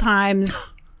 several times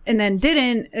and then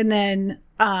didn't. And then,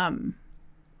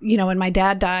 when my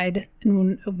dad died and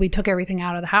when we took everything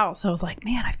out of the house, I was like,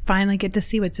 man, I finally get to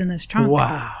see what's in this trunk.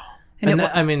 Wow. And And it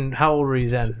that, I mean, how old were you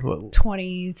then? What,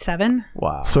 27.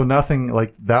 wow. So nothing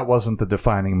like that wasn't the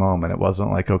defining moment. It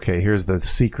wasn't like, okay, here's the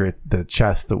secret, the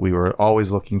chest that we were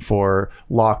always looking for,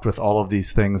 locked with all of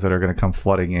these things that are going to come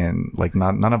flooding in. Like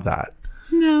none of that.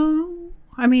 No.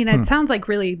 I mean, it sounds like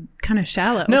really kind of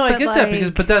shallow. No, I but, get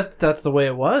that but that's the way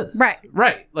it was. Right.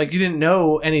 Right. Like you didn't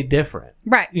know any different.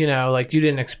 Right. Like you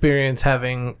didn't experience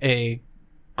having a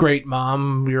great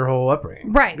mom your whole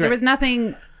upbringing. Right. There Great. was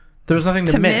nothing, There was nothing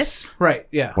to to miss. Right.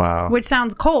 Yeah. Wow. which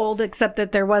sounds cold, except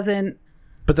that there wasn't,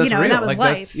 But that's real. and that was like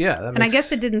life. That's, yeah. That And I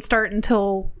guess it didn't start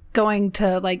until going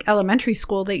to like elementary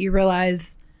school that you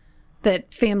realize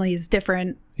that family is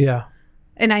different. Yeah.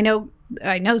 And I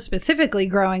know specifically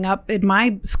growing up in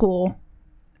my school,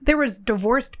 there was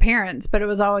divorced parents, but it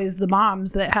was always the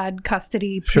moms that had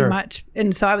custody pretty much.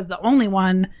 And so I was the only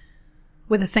one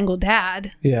with a single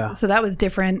dad. Yeah. So that was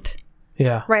different.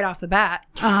 Yeah. Right off the bat.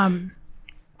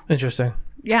 Interesting.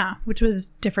 Yeah, which was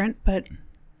different, but.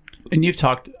 And you've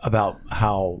talked about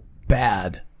how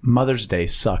bad Mother's Day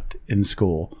sucked in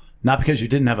school. Not because you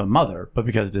didn't have a mother, but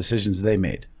because of decisions they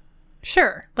made.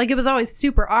 Sure. Like, it was always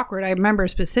super awkward. I remember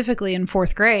specifically in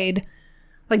 4th grade,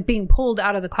 like, being pulled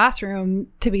out of the classroom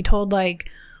to be told, like,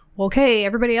 well, okay,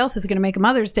 everybody else is going to make a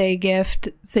Mother's Day gift,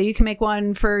 so you can make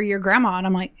one for your grandma. And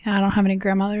I'm like, I don't have any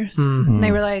grandmothers. Mm-hmm. And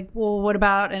they were like, well, what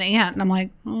about an aunt? And I'm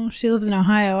like, oh, she lives in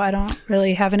Ohio. I don't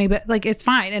really have any, but like, it's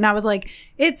fine. And I was like,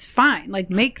 it's fine. Like,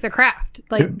 make the craft.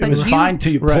 Like, It was fine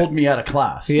till you pulled me out of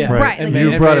class. Yeah. Right. And Like,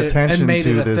 you brought made it- attention made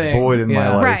to it a this thing. void in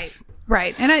my life.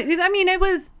 Right. And I mean, it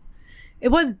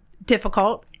was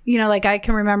difficult. You know, like, I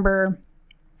can remember,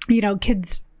 you know,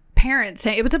 kids' parents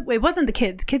saying it wasn't the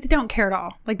kids. Kids don't care at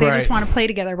all. Like, they just Right. want to play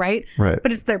together, right? Right.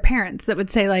 But it's their parents that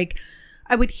would say, like,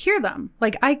 I would hear them.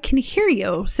 Like, I can hear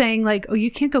you saying, like, oh,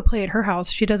 you can't go play at her house.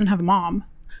 She doesn't have a mom.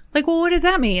 Like, well, what does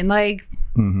that mean? Like,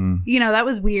 you know, that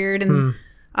was weird. And,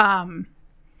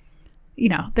 you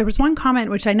know, there was one comment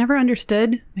which I never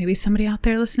understood. Maybe somebody out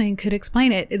there listening could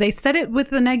explain it. They said it with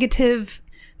the negative.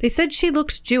 They said she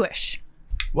looks Jewish.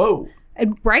 Whoa.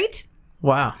 Right?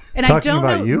 Wow. And Talking I don't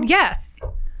about know. you? Yes.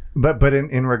 But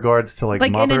in regards to like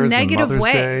Like, mothers in a negative and Mother's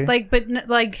way. Day, Like, but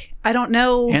like, I don't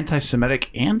know. Anti-Semitic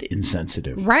and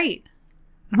insensitive. Right.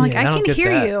 I'm like, Yeah, I I don't can get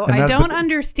hear that. you. And I that- don't but-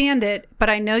 understand it, but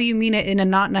I know you mean it in a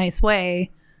not nice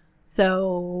way.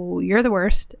 So you're the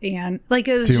worst. And like,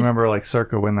 it was do you just, remember like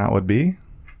circa when that would be?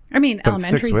 I mean, But it sticks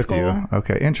elementary with school. you.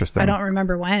 Okay, interesting. I don't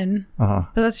remember when, Uh-huh.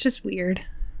 but that's just weird.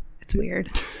 It's weird.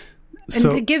 And So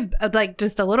to give like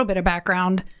just a little bit of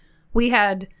background, we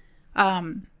had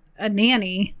a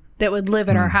nanny that would live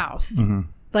at our house. Mm-hmm.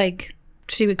 Like,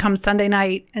 she would come Sunday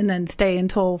night and then stay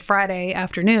until Friday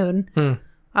afternoon.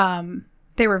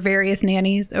 There were various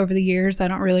nannies over the years. I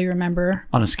don't really remember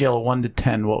On a scale of 1 to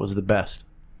 10, what was the best?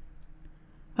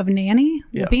 of nanny.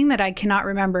 Yeah. Being that I cannot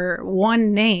remember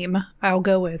one name, I'll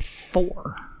go with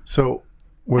 4. So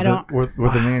were I the don't- were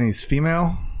the nannies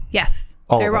female? Yes,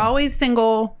 All they of were them. always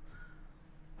single,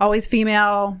 always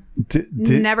female. Did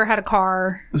Never had a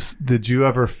car. did you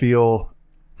ever feel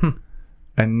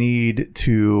a need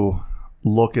to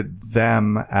look at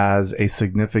them as a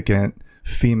significant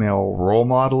female role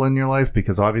model in your life?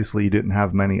 Because obviously you didn't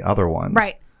have many other ones.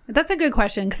 Right. That's a good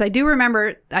question because I do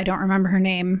remember. I don't remember her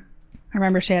name. I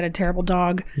remember she had a terrible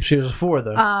dog. She was a 4,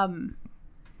 though.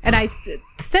 And I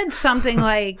said something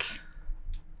like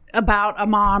about a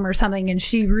mom or something, and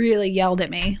she really yelled at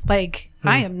me. Like,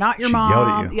 I am not your She mom.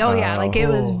 yelled at you? Oh, yeah. Like, it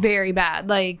was Oh. very bad.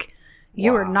 Like,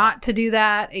 you were not to do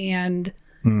that. And,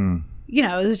 you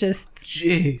know, it was just,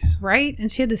 Jeez. right?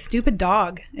 And she had this stupid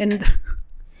dog. And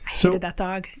I So- hated that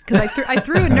dog because I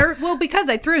threw a Nerf. Well, because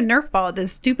I threw a Nerf ball at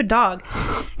this stupid dog,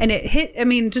 and it hit. I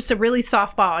mean, just a really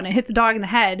soft ball, and it hit the dog in the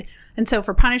head. And so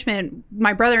for punishment,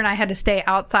 my brother and I had to stay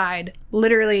outside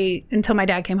literally until my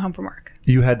dad came home from work.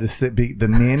 You had to the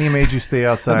nanny made you stay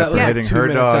outside That for was hitting 2 her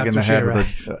minutes dog in the after head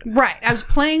she with a. Right. I was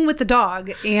playing with the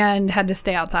dog and had to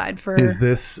stay outside for. Is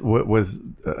this what was?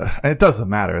 It doesn't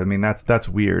matter. I mean, that's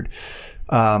weird.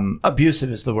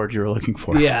 Abusive is the word you were looking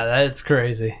for. Yeah, that's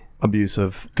crazy.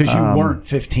 Abusive Because you weren't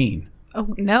 15.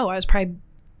 Oh no, I was probably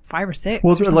 5 or 6.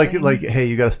 Well, or like something. hey,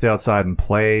 you got to stay outside and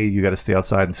play. You got to stay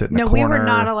outside and sit in No, a corner. we were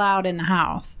not allowed in the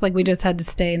house. Like, we just had to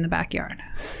stay in the backyard.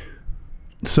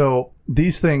 So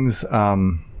these things,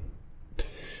 one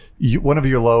of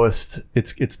your lowest,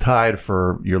 it's tied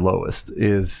for your lowest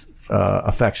is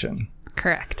affection,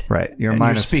 Correct. right? You're And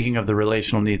minus. you're speaking of the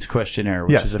relational needs questionnaire,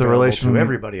 which Yes, is the available relational to need-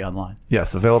 everybody online.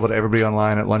 Yes, available to everybody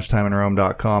online at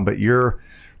lunchtimeinrome.com. But your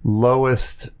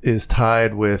lowest is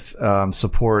tied with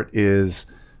support is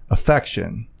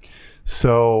affection.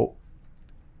 So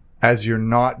as you're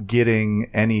not getting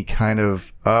any kind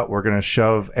of, we're going to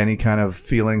shove any kind of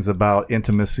feelings about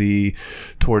intimacy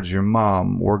towards your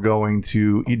mom. We're going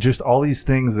to just all these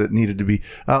things that needed to be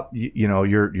up. You know,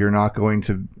 you're not going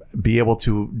to be able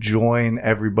to join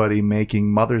everybody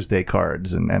making Mother's Day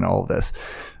cards and all of this.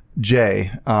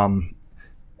 Jay,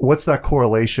 what's that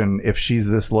correlation if she's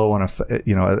this low on,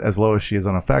 as low as she is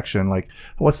on affection? Like,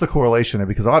 what's the correlation there?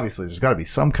 Because obviously there's got to be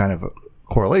some kind of a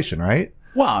correlation, right?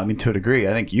 Well, I mean, to a degree,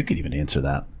 I think you could even answer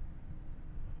that.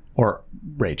 Or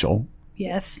Rachel,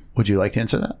 Yes. would you like to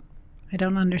answer that? I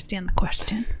don't understand the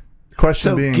question.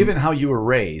 Question So, being, given how you were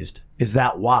raised, Is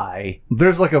that why?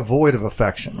 There's like a void of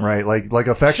affection, right? Like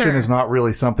affection Sure. is not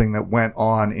really something that went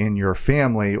on in your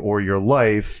family or your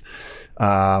life.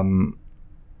 And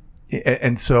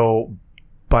so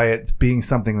by it being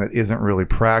something that isn't really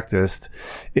practiced,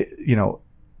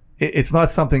 it's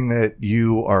not something that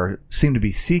you seem to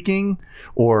be seeking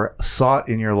or sought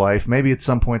in your life. Maybe at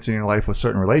some points in your life with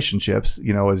certain relationships,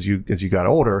 as you got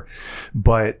older,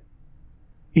 but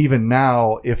even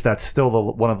now, if that's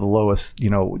still one of the lowest,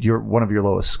 one of your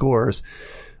lowest scores,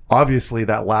 obviously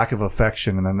that lack of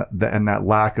affection and that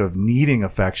lack of needing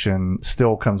affection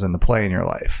still comes into play in your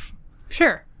life.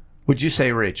 Sure. Would you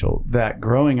say, Rachel, that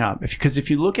growing up, because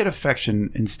if you look at affection,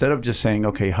 instead of just saying,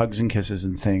 okay, hugs and kisses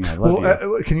and saying I love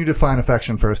you. Can you define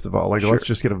affection first of all? Let's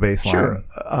just get a baseline. Sure.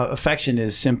 Affection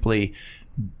is simply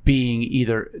being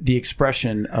either the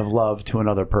expression of love to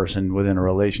another person within a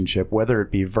relationship, whether it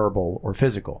be verbal or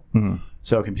physical. Mm-hmm.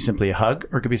 So it can be simply a hug,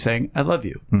 or it could be saying, I love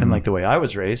you. Mm-hmm. And like the way I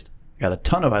was raised, I got a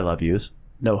ton of I love yous,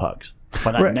 no hugs.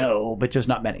 Well, not no, but just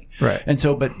not many. Right. And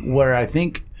so, but where I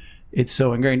think it's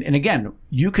so ingrained, and again,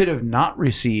 you could have not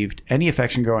received any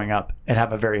affection growing up and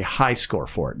have a very high score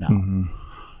for it now. Mm-hmm.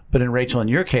 But in Rachel, in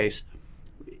your case,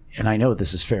 and I know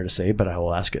this is fair to say, but I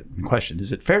will ask it in question,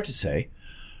 is it fair to say,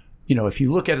 if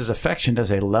you look at his affection as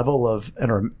a level of,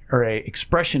 or a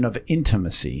expression of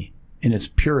intimacy in its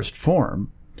purest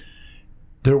form,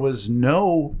 there was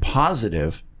no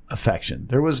positive affection.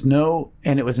 There was no,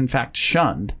 and it was in fact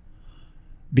shunned,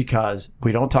 because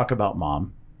we don't talk about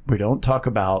mom. We don't talk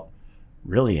about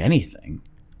really anything.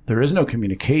 There is no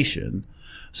communication.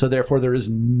 So therefore there is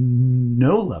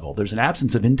no level. There's an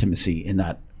absence of intimacy in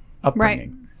that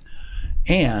upbringing.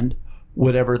 Right. And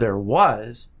whatever there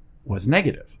was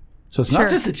negative. So it's not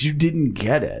just that you didn't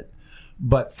get it,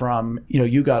 but from,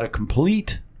 you got a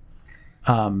complete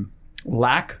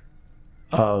lack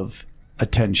of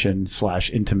attention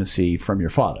 / intimacy from your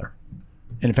father.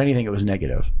 And if anything, it was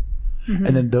negative. Mm-hmm.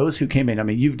 And then those who came in,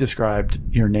 you've described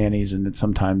your nannies and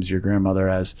sometimes your grandmother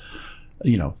as,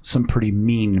 some pretty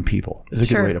mean people is a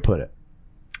good way to put it.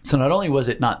 So not only was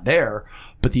it not there,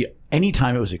 but any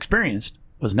time it was experienced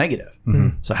was negative.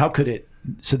 Mm-hmm. So how could it?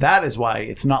 So that is why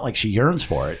it's not like she yearns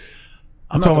for it.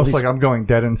 It's almost like I'm going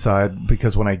dead inside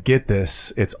because when I get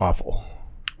this, it's awful.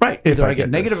 Right. Either I get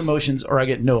negative emotions or I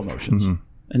get no emotions. Mm-hmm.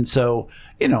 And so,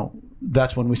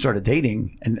 that's when we started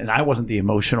dating. And I wasn't the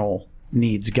emotional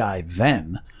needs guy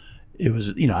then. It was,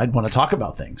 I'd want to talk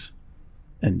about things.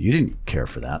 And you didn't care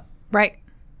for that. Right.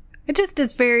 It just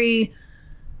is very...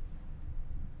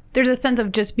 There's a sense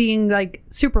of just being like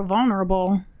super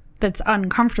vulnerable that's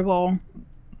uncomfortable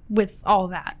with all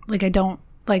that. Like I don't...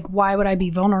 Like, why would I be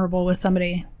vulnerable with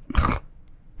somebody?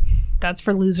 That's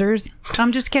for losers.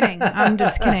 I'm just kidding. But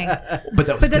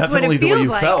that's definitely the way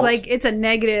you felt. Like, it's a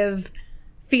negative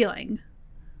feeling.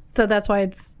 So that's why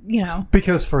it's,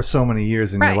 Because for so many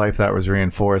years in your life that was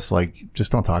reinforced, like,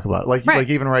 just don't talk about it. Like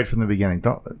even right from the beginning,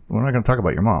 we're not going to talk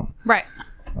about your mom. Right.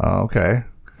 Okay.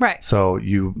 Right. So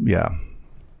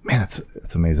man,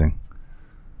 it's amazing.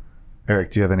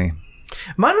 Eric, do you have any?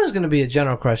 Mine was going to be a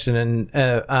general question,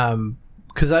 and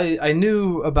because I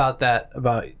knew about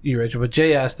you, Rachel, but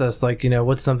Jay asked us,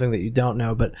 what's something that you don't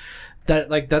know? But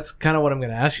that's kind of what I'm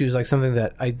going to ask you, is like something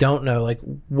that I don't know. Like,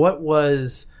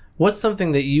 what's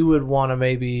something that you would want to,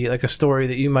 maybe like a story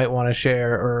that you might want to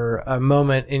share, or a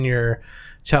moment in your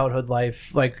childhood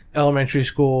life, like elementary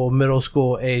school, middle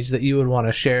school age, that you would want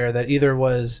to share that either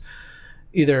was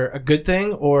a good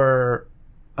thing or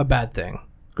a bad thing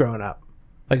growing up?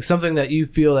 Like something that you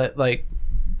feel that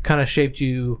kind of shaped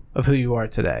you of who you are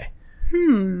today.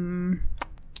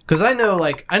 Because I know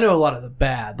a lot of the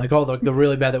bad, like all the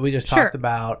really bad that we just talked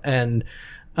about, and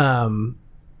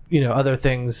other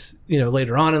things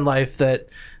later on in life that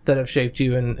have shaped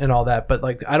you and all that. But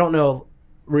I don't know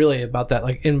really about that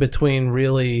in between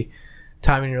really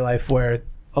time in your life where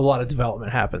a lot of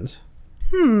development happens.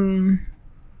 All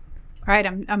right,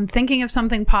 I'm thinking of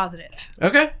something positive.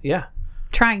 Okay, yeah.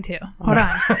 Trying to. Hold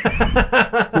on.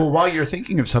 Well, while you're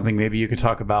thinking of something, maybe you could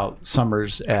talk about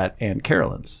summers at Aunt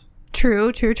Carolyn's.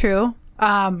 True.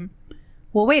 Well,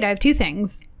 wait, I have two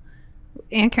things.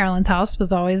 Aunt Carolyn's house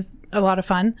was always a lot of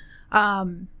fun.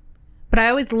 But I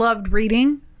always loved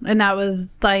reading, and that was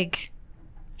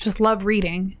just love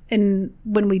reading. And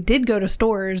when we did go to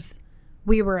stores,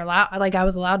 we were allowed, I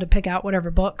was allowed to pick out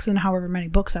whatever books and however many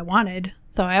books I wanted.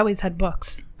 So I always had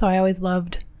books. So I always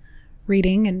loved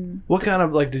reading. And what kind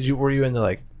of were you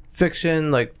into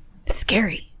fiction,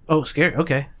 scary? Oh, scary.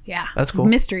 Okay. Yeah. That's cool.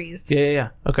 Mysteries. Yeah.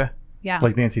 Okay. Yeah.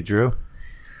 Like Nancy Drew?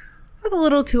 I was a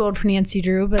little too old for Nancy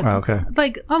Drew, but okay.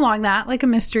 along that, like a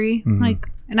mystery,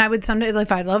 And I would sometimes,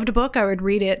 if I loved a book, I would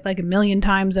read it like a million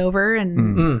times over.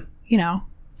 And, you know,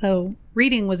 so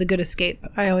reading was a good escape.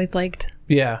 I always liked.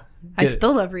 Yeah. I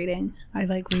still love reading. I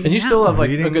like reading. And you now. still love like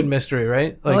Reading? a good mystery,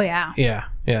 right? Like, Oh, yeah. Yeah.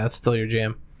 Yeah. That's still your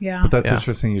jam. Yeah. But that's Yeah.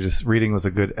 interesting. Reading was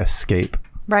a good escape.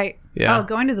 Right. Yeah. Oh,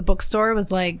 going to the bookstore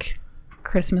was like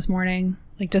Christmas morning.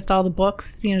 Like just all the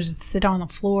books, you know, just sit on the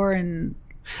floor and.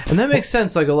 And that makes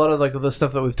sense. Like a lot of like the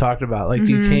stuff that we've talked about, like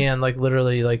you can like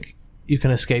literally like you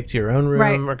can escape to your own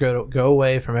room Right. or go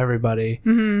away from everybody,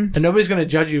 and nobody's going to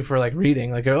judge you for like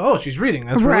reading. Like, oh, she's reading.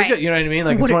 That's really Right. good. You know what I mean?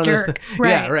 Like What it's a one of jerk. those.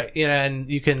 Yeah, Right. right. You know, and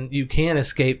you can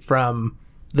escape from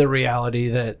the reality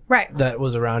that Right. that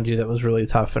was around you that was really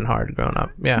tough and hard growing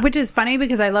up. Yeah. Which is funny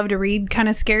because I love to read kind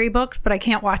of scary books, but I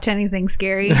can't watch anything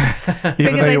scary. Even Because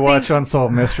though I you watch think-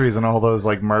 Unsolved Mysteries and all those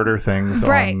like murder things.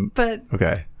 Right. On, But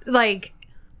okay. like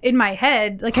in my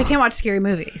head, like I can't watch scary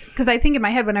movies because I think in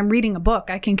my head when I'm reading a book,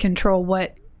 I can control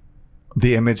what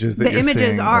The images that the you're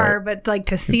images seeing, are, right. but like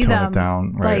to see tone it them,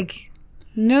 down, right. like,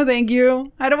 no, thank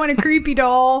you. I don't want a creepy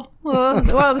doll.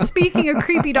 Well, speaking of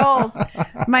creepy dolls,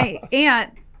 my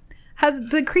aunt has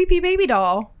the creepy baby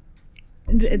doll.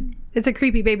 It's a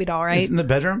creepy baby doll, Is right? it in the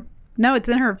bedroom? No, it's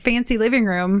in her fancy living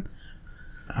room.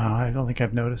 Oh, I don't think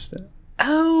I've noticed it.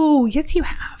 Oh, yes, you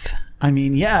have. I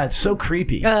mean, yeah, it's so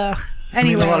creepy. Ugh. I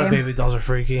mean, Anyway, a lot of baby dolls are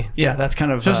freaky. Yeah, that's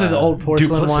kind of Especially the old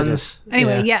porcelain duplicitous. ones.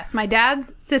 Anyway, Yeah. yes, my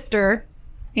dad's sister,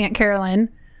 Aunt Carolyn,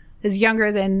 is younger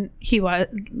than he was.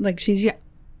 Like she's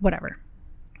whatever.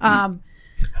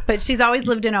 But she's always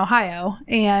lived in Ohio,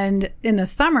 and in the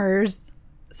summers,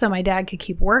 so my dad could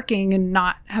keep working and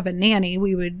not have a nanny.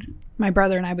 My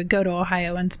brother and I would go to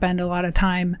Ohio and spend a lot of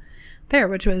time there,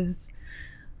 which was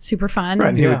super fun. Right.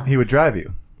 And Yeah. he would drive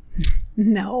you.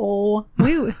 No,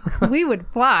 we would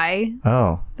fly.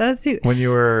 Oh. That's When you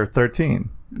were 13.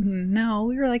 no,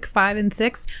 we were like 5 and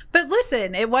 6. But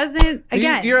listen, it wasn't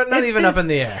again. You're not it's even just- up in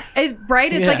the air.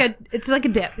 Right? It's Yeah. it's like a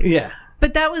dip. Yeah.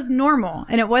 But that was normal,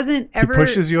 and it wasn't He ever.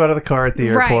 pushes you out of the car at the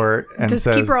Right. airport and Just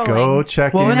says, keep rolling. go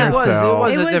check Well, in and it yourself.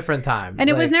 was It a was- different time. And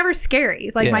it was Like, never scary.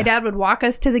 Like Yeah. my dad would walk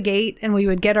us to the gate, and we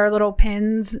would get our little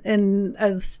pins, and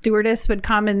a stewardess would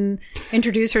come and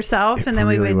introduce herself, It and then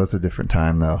really we would. was a different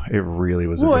time, though. It really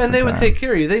was a Well, different and they would time. take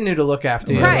care of you. They knew to look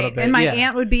after you a little Right, bit. and my Yeah.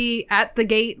 aunt would be at the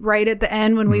gate right at the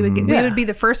end when we would get. We Yeah. would be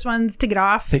the first ones to get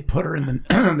off. They put her in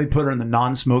the they put her in the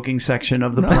non-smoking section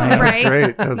of the plane. Right.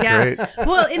 Great. That was great.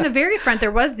 Well, in the very front, there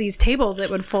was these tables that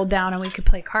would fold down and we could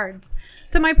play cards.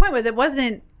 So my point was, it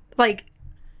wasn't like,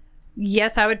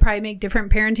 yes, I would probably make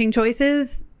different parenting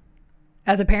choices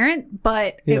as a parent,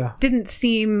 but Yeah. it didn't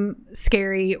seem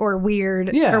scary or weird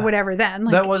Yeah. or whatever then.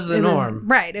 Like, That was the it norm.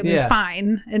 Right. It was Yeah.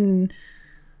 fine and,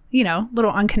 you know, a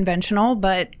little unconventional,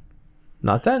 but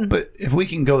Not then. But if we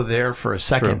can go there for a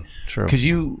second, True. because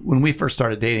when we first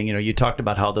started dating, you talked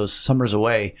about how those summers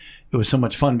away, it was so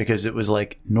much fun because it was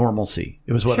like normalcy.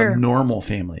 It was what Sure. a normal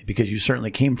family, because you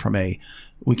certainly came from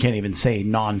we can't even say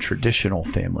non-traditional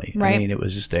family. Right. I mean, it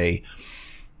was just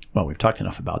well, we've talked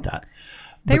enough about that.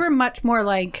 they were much more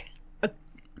like, I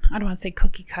don't want to say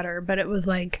cookie cutter, but it was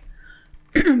like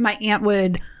my aunt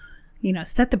would,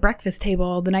 set the breakfast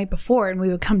table the night before, and we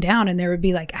would come down and there would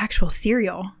be like actual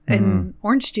cereal and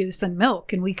orange juice and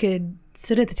milk, and we could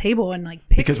sit at the table and like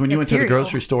pick. Because when you went to the cereal.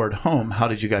 grocery store at home, how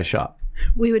did you guys shop?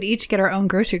 we would each get our own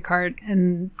grocery cart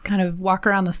and kind of walk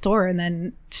around the store and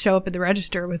then show up at the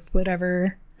register with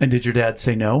whatever. And did your dad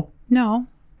say no? No.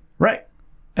 Right.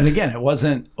 And again, it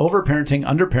wasn't over-parenting,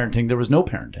 under-parenting. There was no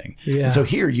parenting. Yeah. And so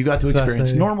here you got to That's experience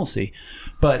fascinating. normalcy.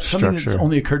 But something that's Structure.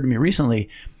 only occurred to me recently,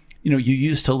 you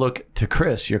used to look to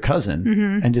Chris, your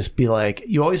cousin, and just be like,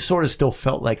 you always sort of still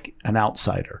felt like an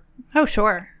outsider. Oh,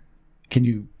 sure. Can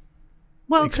you?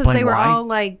 Well, because Explain they were why. all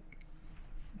like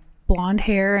blonde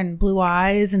hair and blue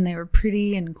eyes, and they were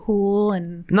pretty and cool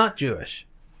and Not Jewish.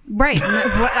 right.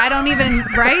 I don't even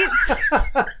right.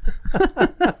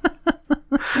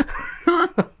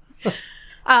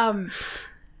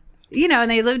 And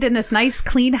they lived in this nice,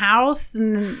 clean house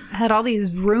and had all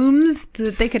these rooms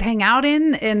that they could hang out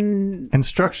in, and And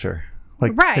structure.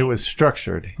 Like, Right. it was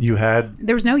structured. You had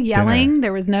there was no yelling.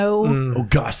 There was no. Oh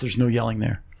gosh, there's no yelling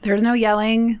there. There was no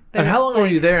yelling. And how long were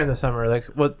you there in the summer? Like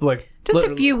what? Like Just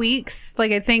a few weeks.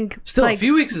 Like I think. Still, like, a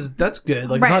few weeks that's good.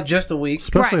 Like Right. it's not just a week.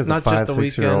 especially Right. as a Not just a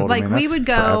 5-6-year-old. Like I mean, we that's would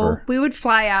go, forever. we would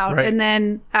fly out, Right. and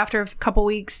then after a couple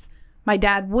weeks, my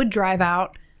dad would drive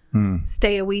out,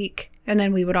 stay a week, and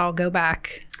then we would all go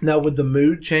back. Now, would the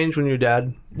mood change when your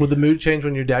dad? Would the mood change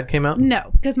when your dad came out?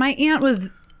 No, because my aunt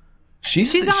was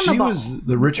She's on the she ball. was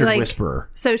the Richard Like, Whisperer.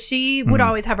 so she would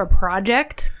always have a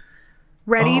project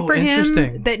ready Oh, for him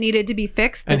interesting. that needed to be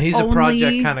fixed. And that he's a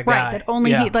project kinda guy. right? That only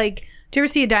Yeah. he like Do you ever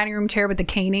see a dining room chair with the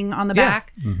caning on the Yeah.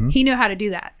 back? He knew how to do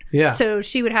that. Yeah. So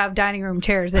she would have dining room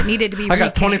chairs that needed to be I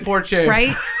got recaned, 24 chairs.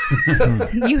 Right?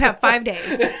 You have 5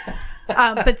 days.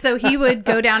 But so he would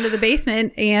go down to the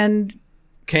basement and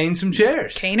Cane some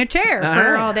chairs. cane a chair All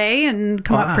for right. all day and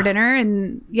come up for dinner.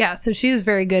 And yeah, so she was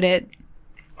very good at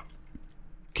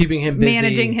Keeping him busy.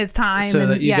 managing his time. so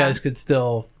and, that you yeah. guys could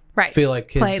still Right. feel like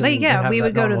kids. play. Like, and yeah, have we that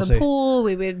would go to normalcy. the pool.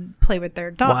 We would play with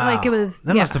their dog. Wow. Like it was,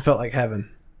 That yeah, must have felt like heaven.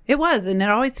 it was. And it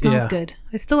always smells Yeah. good.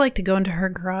 I still like to go into her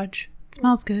garage. It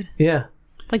smells good. Yeah.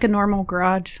 Like a normal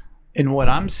garage. And what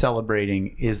I'm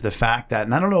celebrating is the fact that,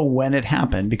 and I don't know when it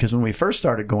happened, because when we first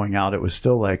started going out, it was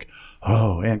still like,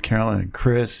 oh, Aunt Carolyn and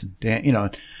Chris, and Dan, you know.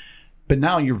 But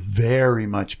now you're very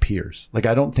much peers. Like,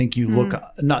 I don't think you look,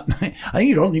 I think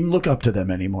you don't even look up to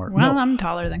them anymore. Well, No. I'm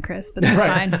taller than Chris, but that's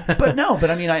fine. But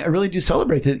I mean, I really do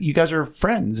celebrate that you guys are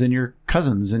friends and you're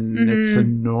cousins, and it's a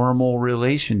normal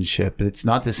relationship. It's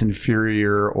not this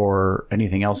inferior or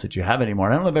anything else that you have anymore.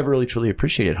 And I don't know if I've ever really truly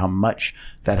appreciated how much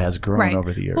that has grown Right.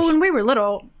 over the years. Well, when we were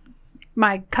little,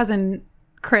 my cousin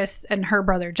Chris and her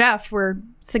brother Jeff were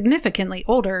significantly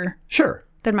older Sure.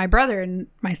 than my brother and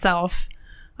myself.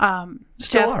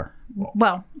 Still Jeff, are.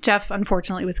 Well, Jeff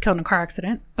unfortunately was killed in a car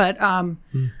accident, but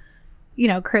you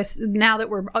know, Chris. Now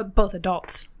that we're both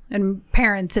adults and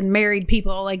parents and married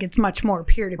people, like it's much more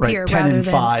peer to Right. peer. 10 and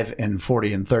 5 and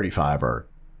 40 and 35 are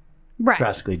right,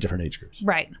 drastically different age groups.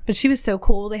 right. But she was so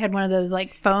cool. They had one of those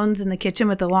like phones in the kitchen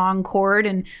with the long cord,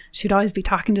 and she'd always be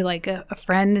talking to like a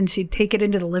friend, and she'd take it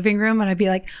into the living room, and I'd be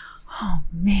like, oh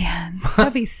man,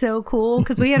 that'd be so cool.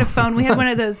 Because we had a phone. We had one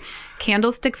of those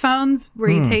candlestick phones where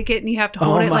you take it and you have to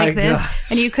hold Oh it my like this,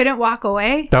 gosh. and you couldn't walk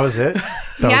away. That was it.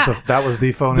 Yeah. That was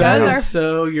the phone. That in was the our- house?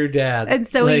 So your dad. And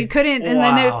so Like, you couldn't. And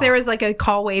then wow. if there was like a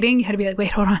call waiting, you had to be like,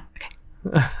 wait, hold on.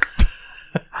 Okay.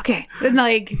 Okay. And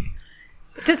like,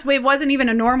 just, it wasn't even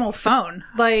a normal phone.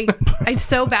 Like, I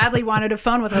so badly wanted a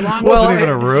phone with a long Wasn't even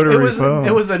a rotary it was, phone.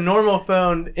 It was a normal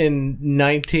phone in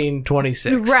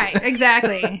 1926. Right.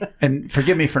 Exactly. And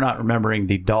forgive me for not remembering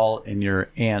the doll in your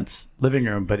aunt's living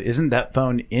room, but isn't that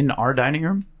phone in our dining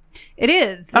room? It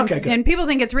is. Okay, good. And people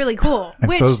think it's really cool. And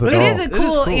Which so's the it doll. is a It is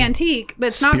cool cool. antique, but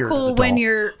it's Spirit not of cool the when doll.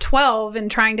 you're 12 and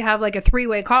trying to have like a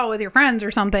 3-way call with your friends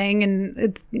or something. And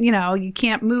it's, you know, you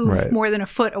can't move Right. more than a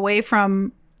foot away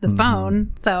from the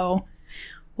phone. So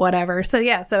whatever. So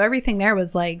yeah, so everything there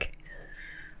was like,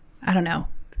 I don't know,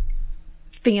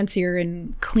 fancier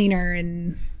and cleaner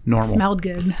and Normal. smelled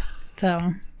good.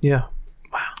 So Yeah.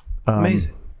 Wow.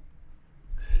 Amazing.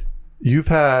 You've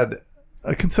had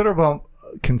a considerable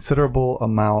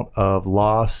amount of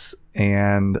loss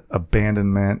and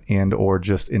abandonment and or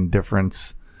just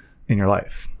indifference in your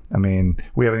life. I mean,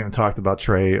 we haven't even talked about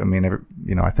Trey. I mean,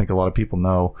 I think a lot of people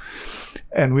know,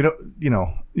 and we don't.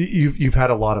 You've had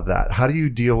a lot of that. How do you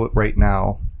deal with right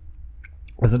now,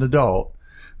 as an adult,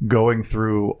 going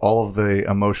through all of the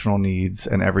emotional needs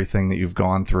and everything that you've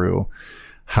gone through?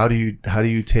 How do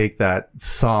you take that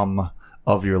sum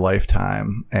of your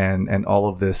lifetime and all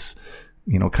of this,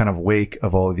 kind of wake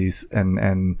of all of these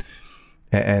and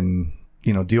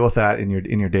deal with that in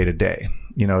your day to day?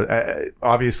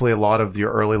 Obviously a lot of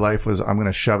your early life was, I'm going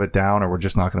to shove it down or we're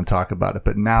just not going to talk about it.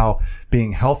 But now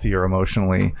being healthier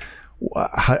emotionally,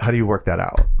 how do you work that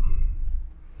out?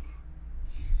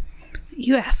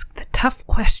 you ask the tough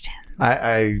questions.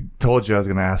 I told you I was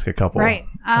going to ask a couple. Right.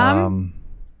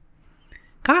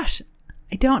 Gosh,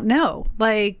 I don't know.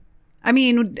 Like, I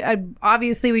mean,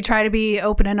 obviously we try to be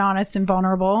open and honest and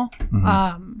vulnerable.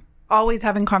 Always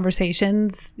having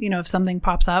conversations, if something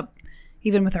pops up,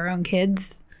 even with our own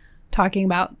kids, talking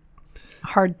about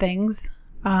hard things.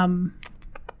 I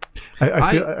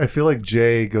feel like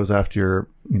Jay goes after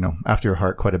your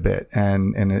heart quite a bit,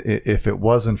 and if it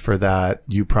wasn't for that,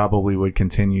 you probably would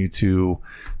continue to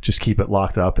just keep it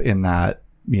locked up in that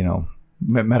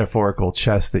metaphorical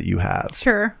chest that you have.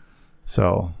 Sure.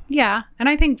 So Yeah, and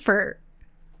I think for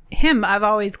him, I've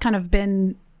always kind of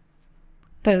been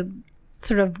the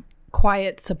sort of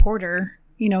quiet supporter.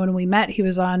 When we met, he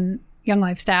was on Young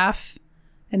Life staff,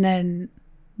 and then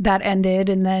that ended,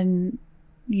 and then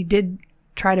you did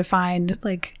try to find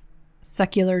like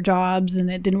secular jobs, and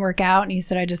it didn't work out, and you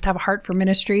said, I just have a heart for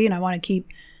ministry and I want to keep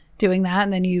doing that.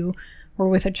 And then you were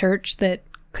with a church that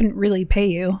couldn't really pay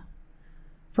you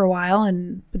for a while,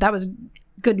 but that was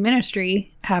good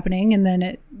ministry happening, and then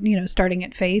it starting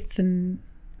at Faith, and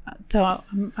so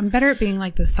I'm better at being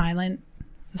like the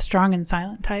strong and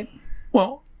silent type.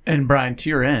 Well, and Brian, to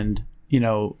your end,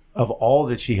 of all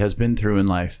that she has been through in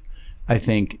life, I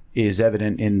think is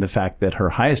evident in the fact that her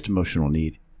highest emotional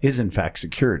need is in fact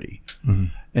security. Mm-hmm.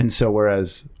 And so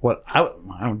whereas what I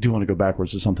do want to go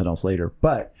backwards to something else later,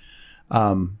 but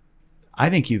I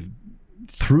think you've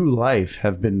through life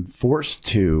have been forced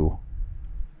to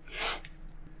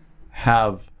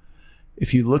have,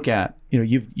 if you look at,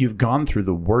 you've gone through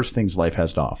the worst things life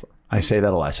has to offer. I say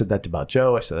that a lot. I said that about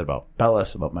Joe. I said that about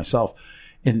Bellis, about myself,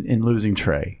 in losing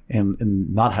Trey and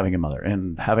not having a mother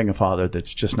and having a father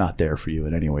that's just not there for you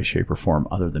in any way, shape, or form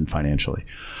other than financially.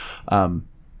 And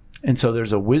so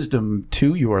there's a wisdom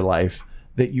to your life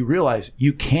that you realize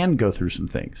you can go through some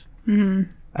things.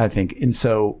 Mm-hmm. I think. And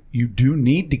so you do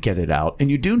need to get it out,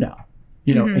 and you do now,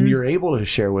 and you're able to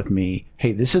share with me,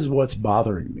 hey, this is what's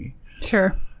bothering me.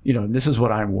 Sure. And this is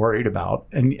what I'm worried about.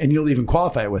 And you'll even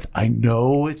qualify it with, I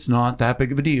know it's not that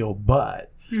big of a deal,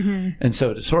 but. Mm-hmm. And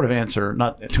so to sort of answer,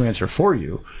 not to answer for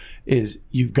you, is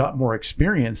you've got more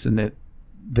experience in that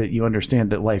you understand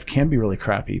that life can be really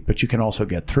crappy, but you can also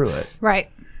get through it. Right.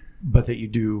 But that you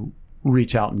do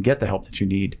reach out and get the help that you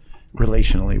need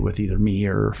relationally with either me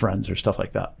or friends or stuff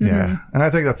like that. Yeah. And I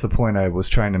think that's the point I was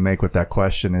trying to make with that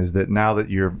question, is that now that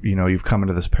you've come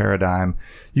into this paradigm,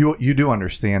 you do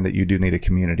understand that you do need a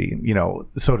community,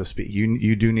 so to speak.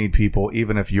 You do need people,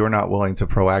 even if you're not willing to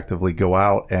proactively go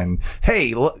out and,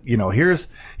 hey, look, here's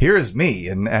me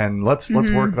and let's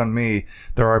work on me.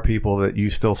 There are people that you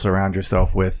still surround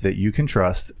yourself with that you can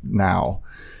trust now,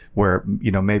 where,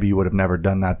 maybe you would have never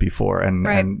done that before. And,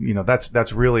 right. and,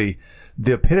 that's really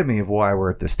the epitome of why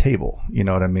we're at this table. You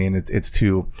know what I mean? It's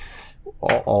to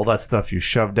all that stuff you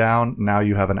shove down. Now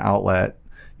you have an outlet,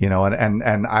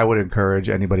 and I would encourage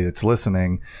anybody that's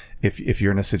listening, if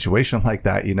you're in a situation like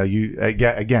that,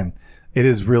 again, it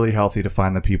is really healthy to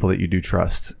find the people that you do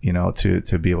trust,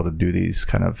 to be able to do these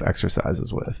kind of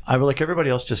exercises with. I would like everybody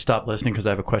else just stop listening because I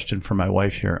have a question for my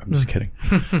wife here. I'm just kidding.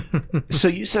 So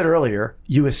you said earlier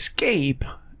you escape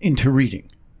into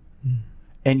reading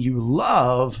and you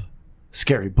love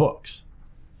scary books.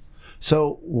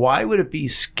 So why would it be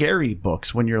scary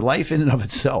books when your life in and of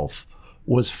itself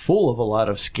was full of a lot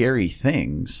of scary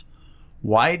things?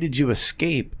 Why did you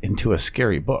escape into a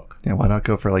scary book? Yeah, why not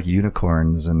go for like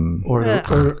unicorns and or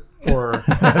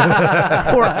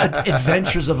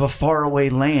Adventures of a Faraway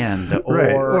Land,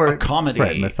 or a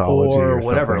comedy, mythology, or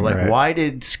whatever? Like, right. why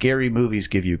did scary movies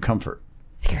give you comfort?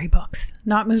 Scary books,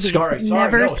 not movies. Scary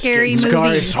Scary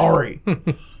movies. Sorry.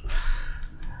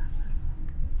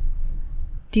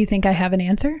 Do you think I have an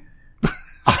answer?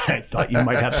 I thought you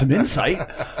might have some insight.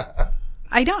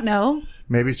 I don't know.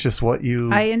 Maybe it's just what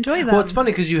you... I enjoy them. Well, it's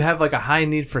funny because you have like a high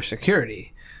need for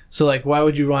security. So like, why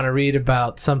would you want to read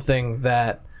about something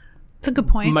that... It's a good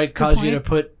point. Might cause you to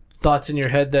put thoughts in your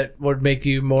head that would make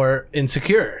you more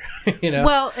insecure,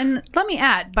 Well, and let me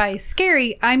add, by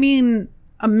scary, I mean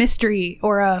a mystery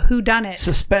or a whodunit.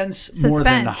 Suspense more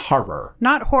than horror.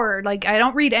 Not horror. Like, I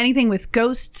don't read anything with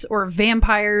ghosts or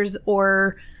vampires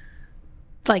or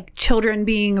like children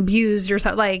being abused or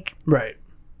something. Like, right.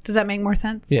 Does that make more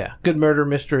sense? Yeah. Good murder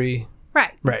mystery.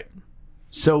 Right. Right.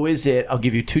 So is it, I'll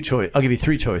give you three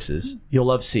choices. You'll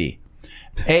love C.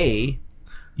 A,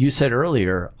 you said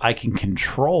earlier, I can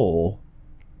control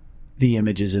the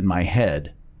images in my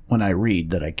head when I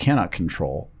read that I cannot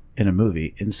control in a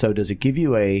movie. And so did it give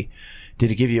you a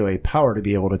power to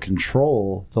be able to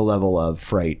control the level of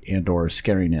fright and or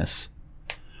scariness?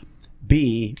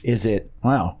 B, is it,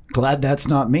 wow, glad that's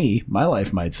not me. My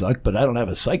life might suck, but I don't have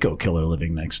a psycho killer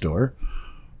living next door.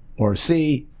 Or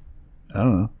C, I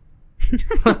don't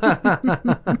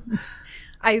know.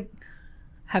 I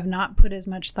have not put as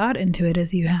much thought into it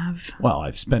as you have. Well,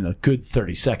 I've spent a good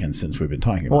 30 seconds since we've been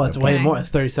talking about it. Well, it's way more.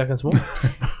 It's 30 seconds more.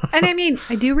 And I mean,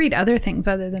 I do read other things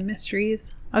other than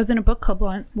mysteries. I was in a book club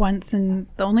once, and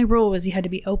the only rule was you had to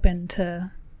be open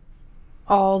to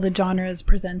all the genres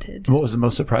presented. What was the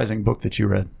most surprising book that you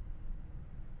read?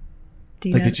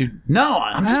 No,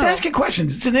 I'm just asking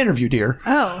questions. It's an interview, dear.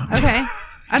 Oh, okay.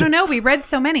 I don't know. We read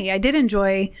so many. I did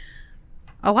enjoy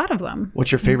a lot of them.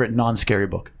 What's your favorite non-scary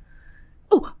book?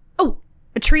 Oh,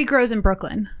 A Tree Grows in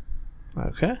Brooklyn.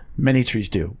 Okay. Many trees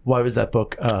do. Why was that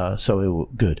book so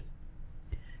good?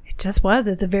 It just was.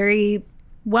 It's a very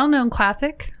well-known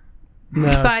classic.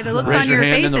 No, by the looks Raise on your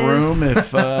your hand faces. in the room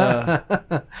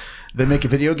if they make a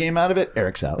video game out of it.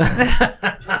 Eric's out.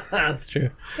 That's true.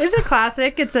 It's a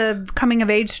classic. It's a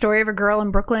coming-of-age story of a girl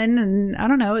in Brooklyn, and I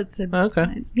don't know. It's a it's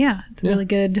a really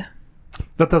good.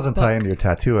 That doesn't tie into your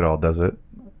tattoo at all, does it?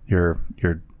 Your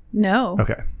No.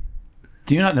 Okay.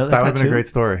 Do you not know that? That would have been a great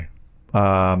story.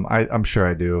 I'm sure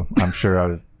I do. I'm sure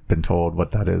I've been told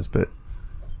what that is, but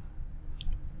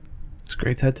It's a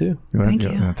great tattoo. Thank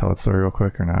you. You want to tell that story real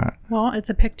quick or not? Well, it's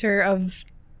a picture of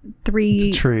three.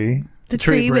 It's a tree. It's a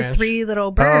tree with branch. 3 little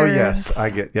Oh, birds. yes. I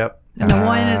get, yep. And the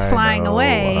one is I flying know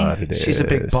away. what it She's a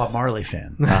big is. Bob Marley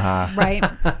fan. Uh-huh. Right.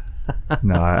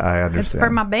 No, I understand. It's for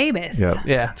my babies. Yep.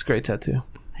 Yeah, it's a great tattoo.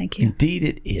 Thank you. Indeed,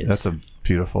 it is. That's a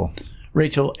beautiful.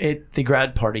 Rachel, at the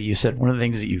grad party, you said one of the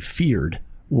things that you feared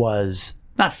was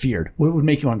not feared. What would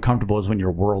make you uncomfortable is when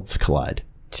your worlds collide,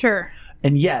 Sure.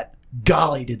 and yet,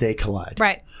 golly, did they collide?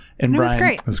 Right. And And it was Brian,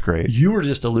 great. It was great. you were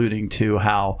just alluding to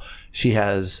how she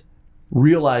has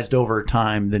realized over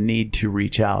time the need to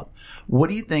reach out. What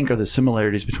do you think are the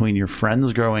similarities between your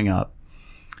friends growing up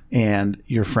and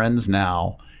your friends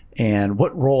now, and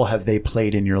what role have they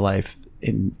played in your life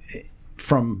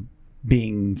from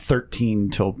being 13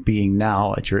 till being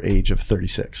now at your age of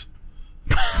 36?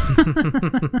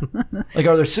 Like,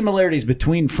 are there similarities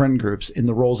between friend groups in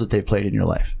the roles that they've played in your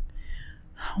life?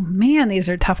 Oh man, these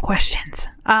are tough questions.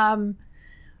 Are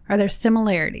there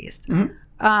similarities?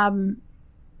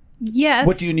 Yes.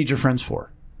 What do you need your friends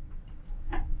for?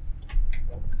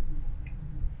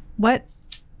 What?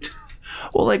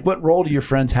 Well, like, what role do your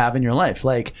friends have in your life?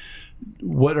 Like,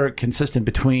 what are consistent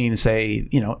between, say,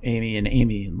 Amy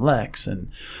and Lex and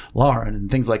Lauren and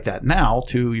things like that now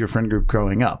to your friend group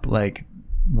growing up? Like,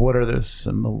 what are the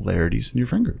similarities in your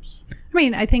friend groups? I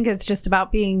mean, I think it's just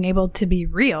about being able to be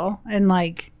real and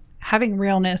like having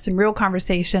realness and real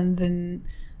conversations and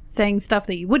saying stuff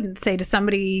that you wouldn't say to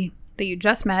somebody that you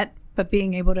just met, but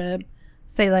being able to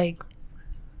say like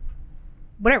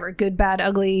whatever, good, bad,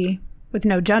 ugly, with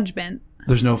no judgment.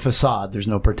 There's no facade. There's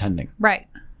no pretending. Right.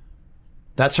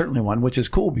 That's certainly one, which is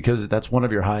cool because that's one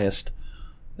of your highest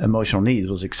emotional needs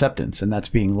was acceptance, and that's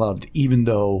being loved, even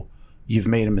though you've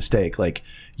made a mistake. Like,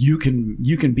 you can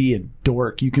be a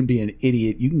dork, you can be an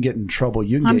idiot, you can get in trouble,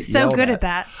 you can I'm get so yelled good at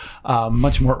that.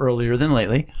 much more earlier than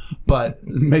lately, but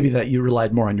maybe that you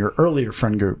relied more on your earlier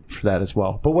friend group for that as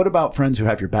well. But what about friends who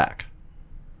have your back?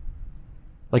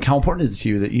 Like, how important is it to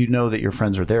you that you know that your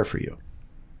friends are there for you?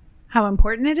 How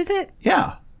important is it?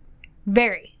 Yeah.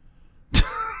 Very.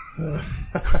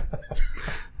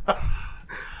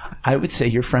 I would say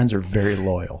your friends are very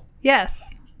loyal.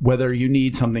 Yes. Whether you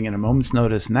need something in a moment's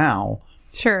notice now,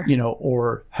 Sure.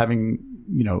 or having,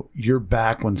 your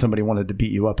back when somebody wanted to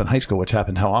beat you up in high school, which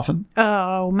happened how often?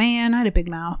 Oh man, I had a big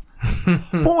mouth.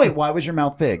 Well, wait, why was your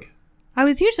mouth big? I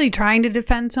was usually trying to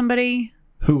defend somebody,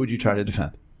 Who would you try to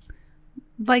defend?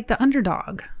 like the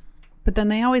underdog. But then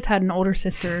they always had an older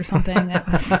sister or something that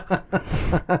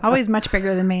was always much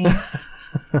bigger than me.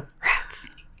 Rats.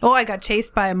 Oh, I got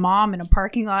chased by a mom in a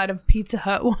parking lot of Pizza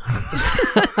Hut once.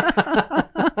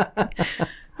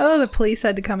 Oh, the police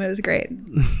had to come. It was great.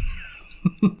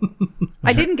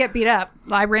 I didn't get beat up.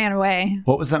 I ran away.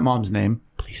 What was that mom's name?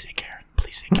 Please say Karen.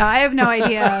 Please say Karen. I have no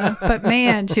idea. But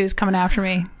man, she was coming after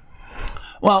me.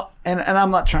 Well, and I'm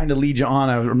not trying to lead you on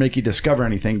or make you discover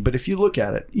anything, but if you look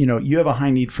at it, you have a high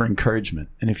need for encouragement.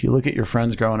 And if you look at your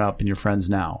friends growing up and your friends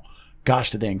now, gosh,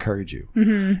 did they encourage you?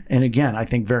 Mm-hmm. And again, I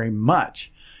think very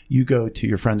much you go to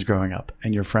your friends growing up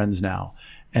and your friends now,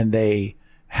 and they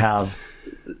have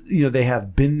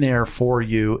been there for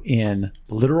you in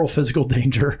literal physical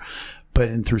danger,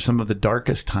 but through some of the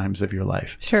darkest times of your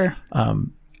life. Sure.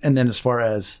 And then as far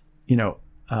as, you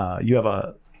have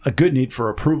a good need for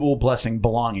approval, blessing,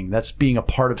 belonging. That's being a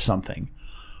part of something.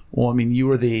 Well, I mean, you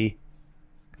were the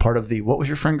part of what was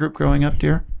your friend group growing up,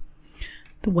 dear?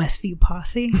 The Westview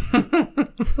Posse.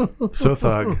 So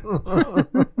thug.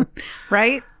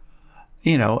 Right?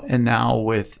 And now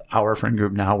with our friend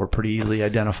group now, we're pretty easily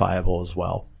identifiable as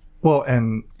well. Well,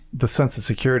 and the sense of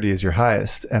security is your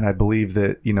highest. And I believe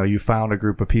that, you found a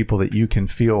group of people that you can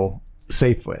feel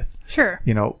safe with. Sure.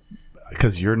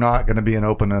 Because you're not going to be an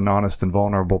open and honest and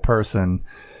vulnerable person.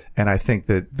 And I think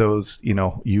that those,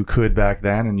 you could back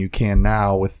then and you can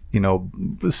now with,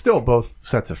 still both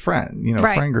sets of friends,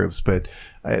 Right. friend groups. But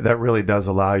that really does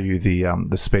allow you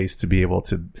the space to be able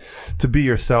to be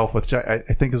yourself, which I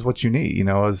think is what you need,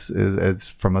 as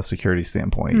from a security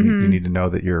standpoint. You need to know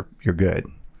that you're good.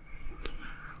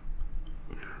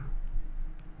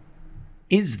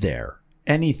 Is there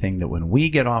anything that when we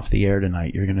get off the air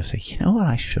tonight, you're going to say, you know what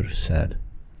I should have said?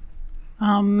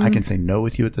 I can say no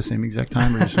with you at the same exact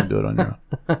time, or you're just going to do it on your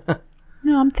own?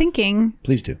 No, I'm thinking.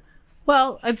 Please do.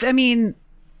 Well, I mean,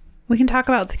 we can talk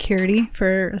about security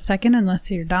for a second, unless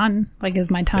you're done. Like,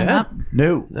 is my time up?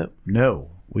 No.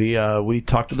 We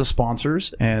talked to the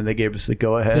sponsors, and they gave us the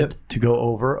go-ahead to go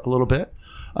over a little bit.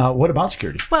 What about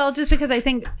security? Well, just because I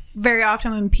think very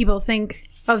often when people think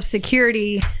of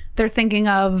security, they're thinking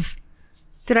of,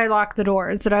 did I lock the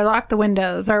doors? Did I lock the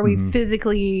windows? Are we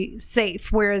physically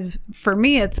safe? Whereas for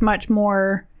me, it's much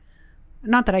more,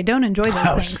 not that I don't enjoy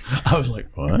those things, I was like,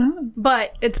 what?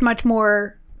 but it's much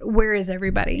more, where is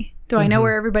everybody? Do I know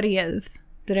where everybody is?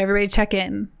 Did everybody check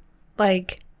in?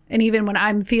 Like, and even when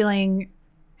I'm feeling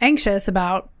anxious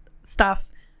about stuff,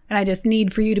 and I just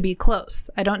need for you to be close.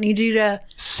 I don't need you to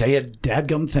Say a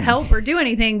dadgum thing. help or do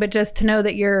anything, but just to know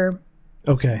that you're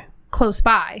Okay. close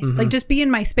by. Like, just be in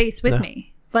my space with Yeah.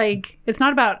 me. Like, it's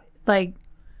not about, like,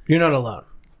 You're not alone.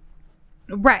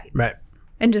 right. Right.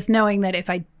 And just knowing that if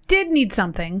I did need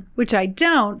something, which I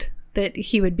don't, that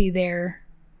he would be there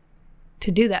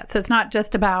to do that. So it's not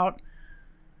just about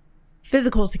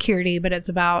physical security, but it's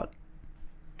about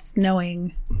just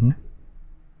knowing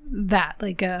that,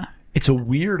 like, It's a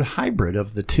weird hybrid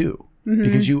of the two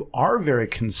because you are very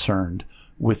concerned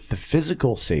with the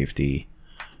physical safety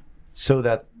so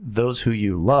that those who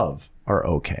you love are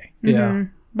okay. Yeah.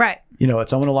 right. You know,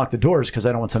 it's I want to lock the doors because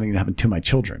I don't want something to happen to my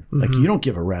children. Like, you don't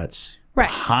give a rat's Right.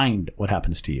 behind what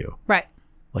happens to you. Right.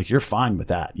 Like, you're fine with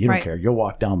that. You don't Right. care. You'll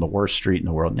walk down the worst street in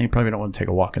the world, and you probably don't want to take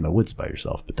a walk in the woods by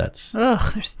yourself, but that's...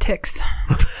 Ugh, there's ticks.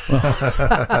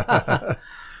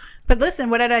 But listen,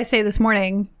 what did I say this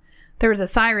morning? There was a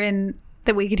siren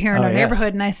that we could hear in Oh, our yes.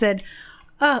 neighborhood, and I said,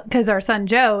 because our son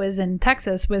Joe is in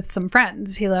Texas with some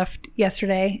friends. He left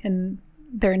yesterday, and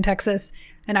they're in Texas,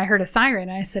 and I heard a siren.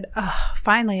 I said,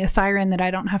 finally a siren that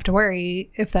I don't have to worry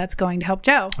if that's going to help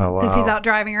Joe. Oh, wow. Because he's out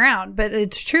driving around. But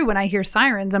it's true, when I hear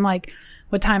sirens, I'm like,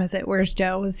 what time is it? Where's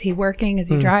Joe? Is he working? Is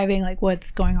he driving? Like,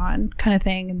 what's going on? Kind of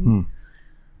thing. And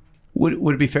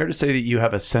Would it be fair to say that you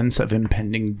have a sense of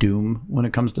impending doom when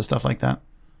it comes to stuff like that?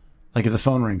 Like, if the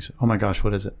phone rings, oh my gosh,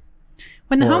 what is it?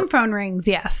 when the Or- home phone rings,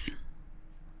 yes.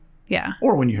 Yeah.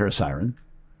 Or when you hear a siren,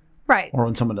 Right. or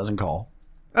when someone doesn't call.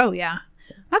 Oh, yeah.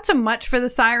 Not so much for the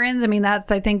sirens. I mean, that's,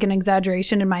 I think, an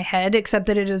exaggeration in my head, except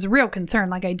that it is a real concern.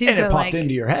 Like, I do And go it popped like,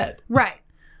 into your head. right.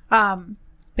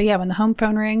 But yeah, when the home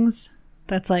phone rings,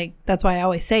 that's why I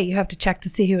always say you have to check to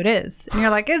see who it is. And you're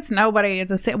like, it's nobody.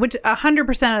 It's which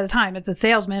 100% of the time it's a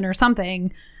salesman or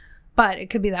something, but it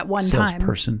could be that one time.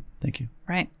 Salesperson. Thank you.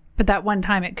 Right. But that one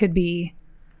time it could be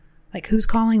like, who's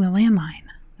calling the landline?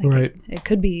 Like, Right. It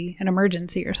could be an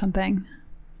emergency or something.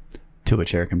 To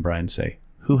which Eric and Brian say,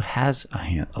 who has a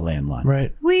landline?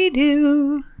 Right. We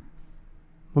do.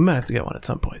 We might have to get one at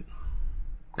some point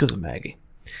because of Maggie.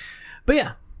 But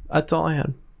yeah, that's all I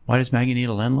had. Why does Maggie need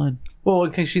a landline? Well,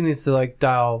 in case she needs to like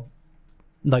dial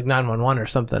like 911 or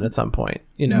something at some point,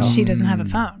 you know. She doesn't have a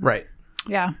phone. Right.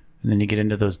 Yeah. And then you get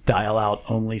into those dial-out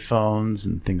only phones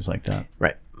and things like that.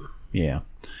 Right. Yeah.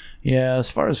 Yeah, as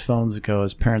far as phones go,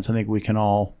 as parents, I think we can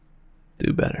all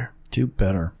Do better. do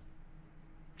better.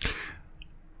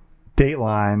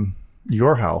 Dateline,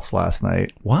 Your House last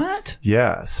night. What?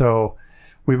 Yeah. So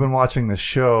we've been watching this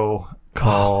show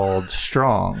called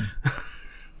Strong.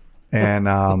 And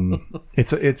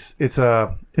it's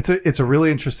a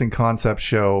really interesting concept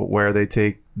show where they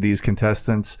take these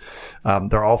contestants.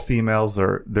 They're all females.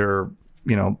 They're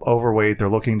overweight. They're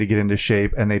looking to get into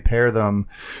shape, and they pair them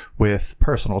with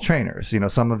personal trainers.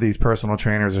 Some of these personal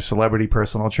trainers are celebrity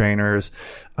personal trainers.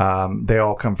 They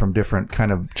all come from different kind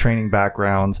of training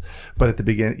backgrounds. But at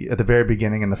the very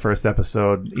beginning in the first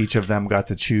episode, each of them got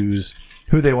to choose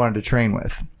who they wanted to train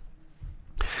with.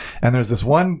 And there's this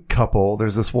one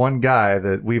guy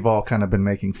that we've all kind of been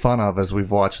making fun of as we've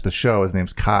watched the show. His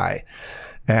name's Kai.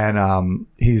 And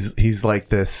he's like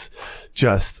this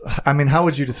how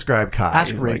would you describe Kai?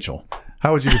 Ask He's Rachel.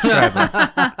 How would you describe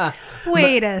him?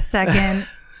 Wait a second.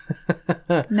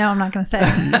 No, I'm not going to say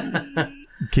it.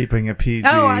 Keeping a PG.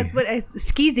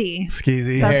 Skeezy.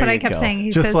 Skeezy. That's There what I you kept go. saying.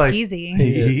 He's Just so like skeezy.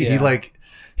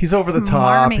 he's over the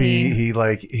top.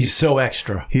 Smarmy. He's so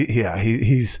extra.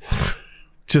 He's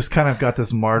just kind of got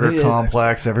this martyr He is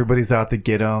complex. Everybody's out to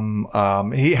get him.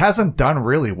 He hasn't done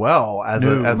really well as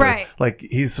Right.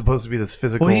 he's supposed to be this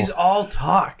physical. Well, he's all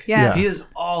talk. Yes. He is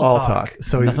all all talk. talk.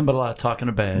 So he's Nothing but a lot of talking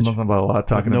a badge. nothing but a lot of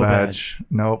talking. no a badge.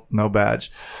 Nope, no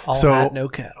badge. All so hat, no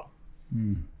cattle.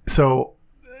 so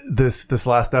this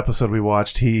last episode we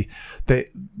watched, he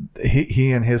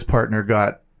and his partner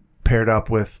got paired up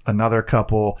with another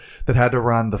couple that had to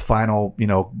run the final,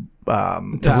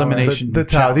 Elimination the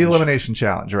challenge. elimination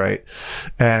challenge, right?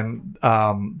 And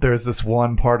there's this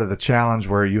one part of the challenge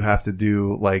where you have to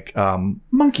do like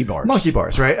Monkey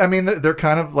bars. right? I mean, they're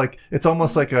kind of like, it's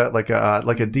almost like a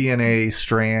DNA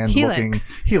strand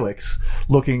helix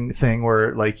looking thing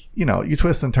where you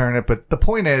twist and turn it. But the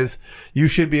point is, you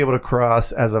should be able to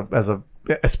cross as a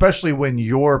especially when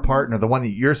your partner, the one that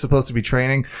you're supposed to be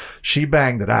training, she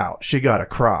banged it out. She got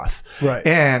across. Right.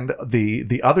 And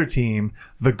the other team,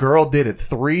 the girl did it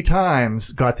 3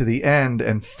 times, got to the end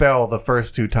and fell the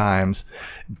first 2 times,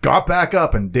 got back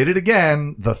up and did it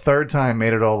again. The 3rd time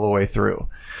made it all the way through.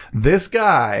 This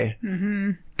guy,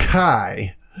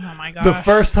 Kai, Oh my gosh. The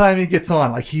first time he gets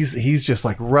on, like he's just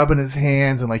like rubbing his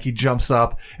hands and like he jumps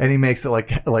up and he makes it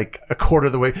like a quarter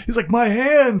of the way. He's like, my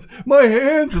hands,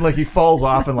 and like he falls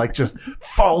off and like just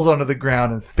falls onto the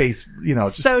ground and face,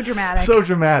 just so dramatic. so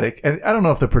dramatic. And I don't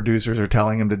know if the producers are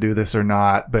telling him to do this or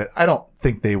not, but I don't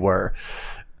think they were.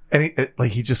 And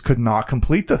he just could not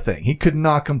complete the thing. He could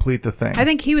not complete the thing. I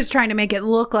think he was trying to make it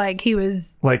look like he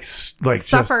was like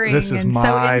suffering just, this is and so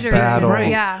my injured. battle. Right.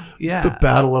 Yeah. Yeah. The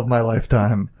battle of my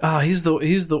lifetime. He's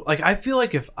the like, I feel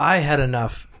like if I had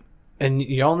enough, and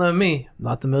y'all know me,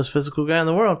 not the most physical guy in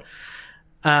the world.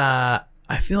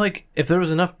 I feel like if there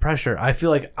was enough pressure, I feel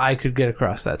like I could get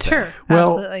across that thing. Sure. Well,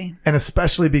 absolutely. and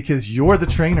especially because you're the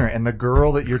trainer and the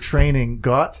girl that you're training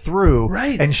got through.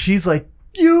 Right. And she's like,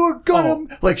 you're gonna,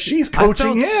 like, she's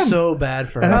coaching I felt him. so bad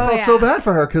for And her. I felt yeah. so bad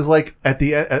for her because, like, at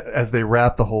the end, as they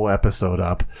wrapped the whole episode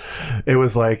up, it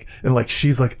was like, and like,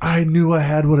 she's like, I knew I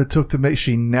had what it took to make.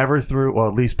 She never threw, well,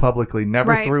 at least publicly,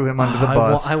 never Right. threw him under the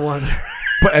bus. I wonder.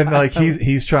 But and like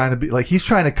he's trying to be like he's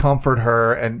trying to comfort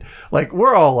her, and like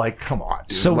we're all like, come on,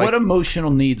 dude. So like, what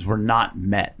emotional needs were not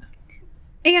met?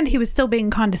 And he was still being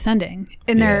condescending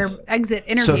in their Yes. exit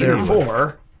interview. So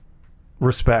therefore,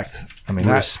 respect. I mean,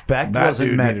 respect that wasn't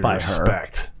dude met needed by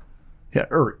respect. her.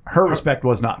 Yeah, her respect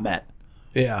was not met.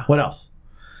 Yeah. What else?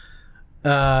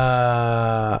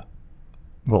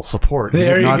 Well, support.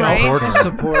 There He did you not go. support him.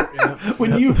 Support. Yeah.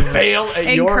 When you fail at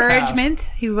your half,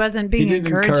 Encouragement. He wasn't being he didn't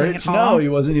encouraging encourage. at all. No, he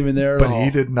wasn't even there. But at all.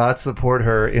 he did not support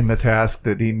her in the task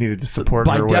that he needed to support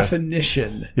By her with.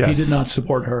 definition, he Yes. did not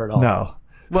support her at all. No.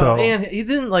 Well, so and he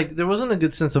didn't like. There wasn't a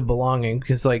good sense of belonging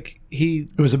because, like, It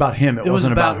was about him. It, it was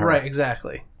wasn't about her. right.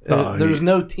 Exactly. Oh, There was he-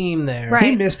 no team there. Right.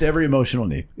 He missed every emotional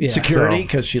need. Yeah. Security, So-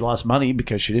 because she lost money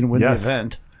because she didn't win Yes. the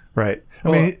event. right. I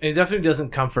Well, mean, it definitely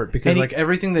doesn't comfort because And he- like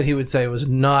everything that he would say was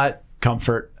not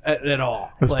Comfort. at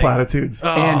all. it was Like, platitudes.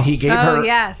 And he gave Oh, her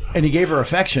yes. and he gave her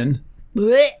affection,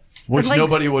 Blech. which Like,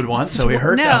 nobody would want, so he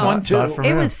hurt no. that one too. Not for It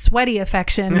him. was sweaty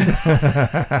affection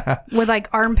with like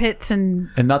armpits and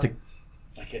And not the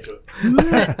I can't do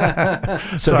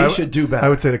it. so he should do better. I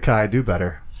would say to Kai, do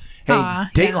better. Hey, Aw,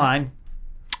 Dateline,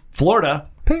 Florida,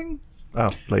 Ping.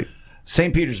 Oh, late.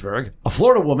 St. Petersburg. A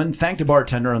Florida woman thanked a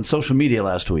bartender on social media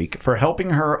last week for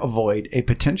helping her avoid a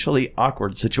potentially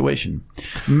awkward situation.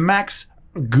 Max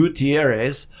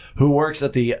Gutierrez, who works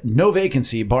at the No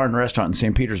Vacancy Bar and Restaurant in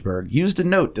St. Petersburg, used a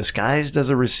note disguised as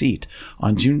a receipt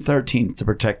on June 13th to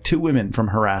protect two women from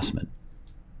harassment.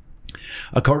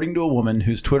 According to a woman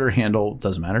whose Twitter handle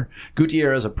doesn't matter,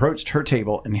 Gutierrez approached her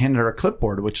table and handed her a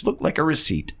clipboard which looked like a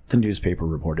receipt, the newspaper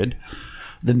reported.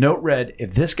 The note read,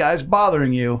 "If this guy's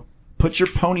bothering you, put your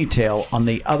ponytail on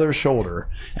the other shoulder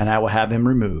and I will have him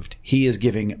removed. He is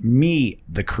giving me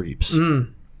the creeps."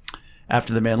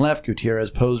 After the man left,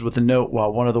 Gutierrez posed with the note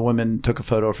while one of the women took a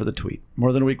photo for the tweet.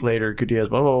 More than a week later, Gutierrez,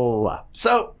 blah, blah, blah, blah.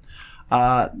 So,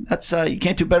 that's, you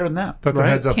can't do better than that. That's a Right.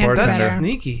 heads up Can't do bartender. better.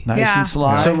 Sneaky. Nice Yeah. and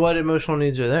sly. So what emotional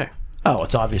needs are there? Oh,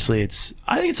 it's obviously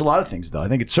I think it's a lot of things though. I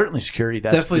think it's certainly security.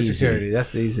 That's Definitely easy. security.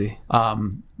 That's easy.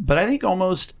 But I think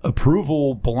almost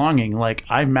approval, belonging, like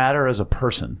I matter as a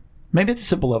person. Maybe it's a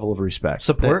simple level of respect.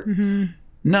 Support?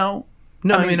 No.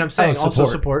 No, I mean I'm saying also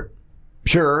support.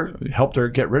 Sure, helped her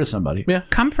get rid of somebody. Yeah.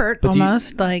 comfort do you-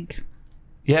 almost. Like,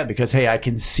 Yeah, because hey, I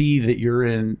can see that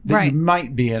that Right. you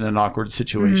might be in an awkward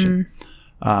situation.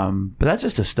 But that's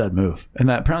just a stud move, and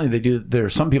that apparently they do. There are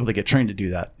some people that get trained to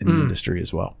do that in the industry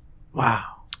as well. Wow.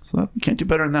 So you can't do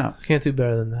better than that. Can't do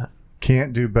better than that.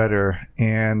 Can't do better.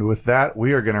 And with that,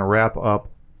 we are going to wrap up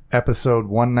episode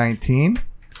 119.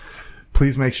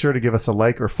 Please make sure to give us a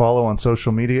like or follow on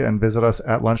social media and visit us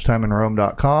at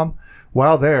lunchtimeinrome.com.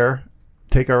 While there,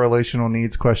 take our relational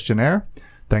needs questionnaire.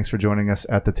 Thanks for joining us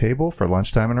at the table for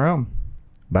Lunchtime in Rome.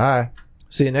 Bye.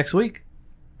 See you next week.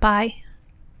 bye.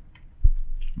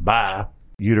 Bye.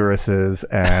 Uteruses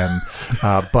and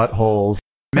buttholes,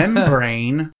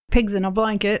 Membrane. Pigs in a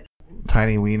blanket,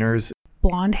 tiny wieners.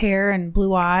 blonde hair and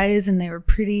blue eyes, and they were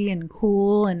pretty and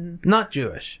cool and Not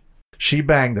Jewish. She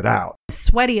banged it out.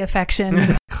 sweaty affection.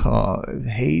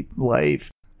 Hate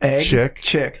life. Egg.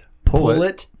 Chick. Pull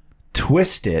it.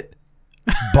 Twist it.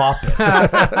 Bop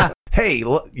it. Hey,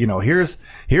 look, here's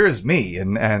me,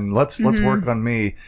 and let's work on me.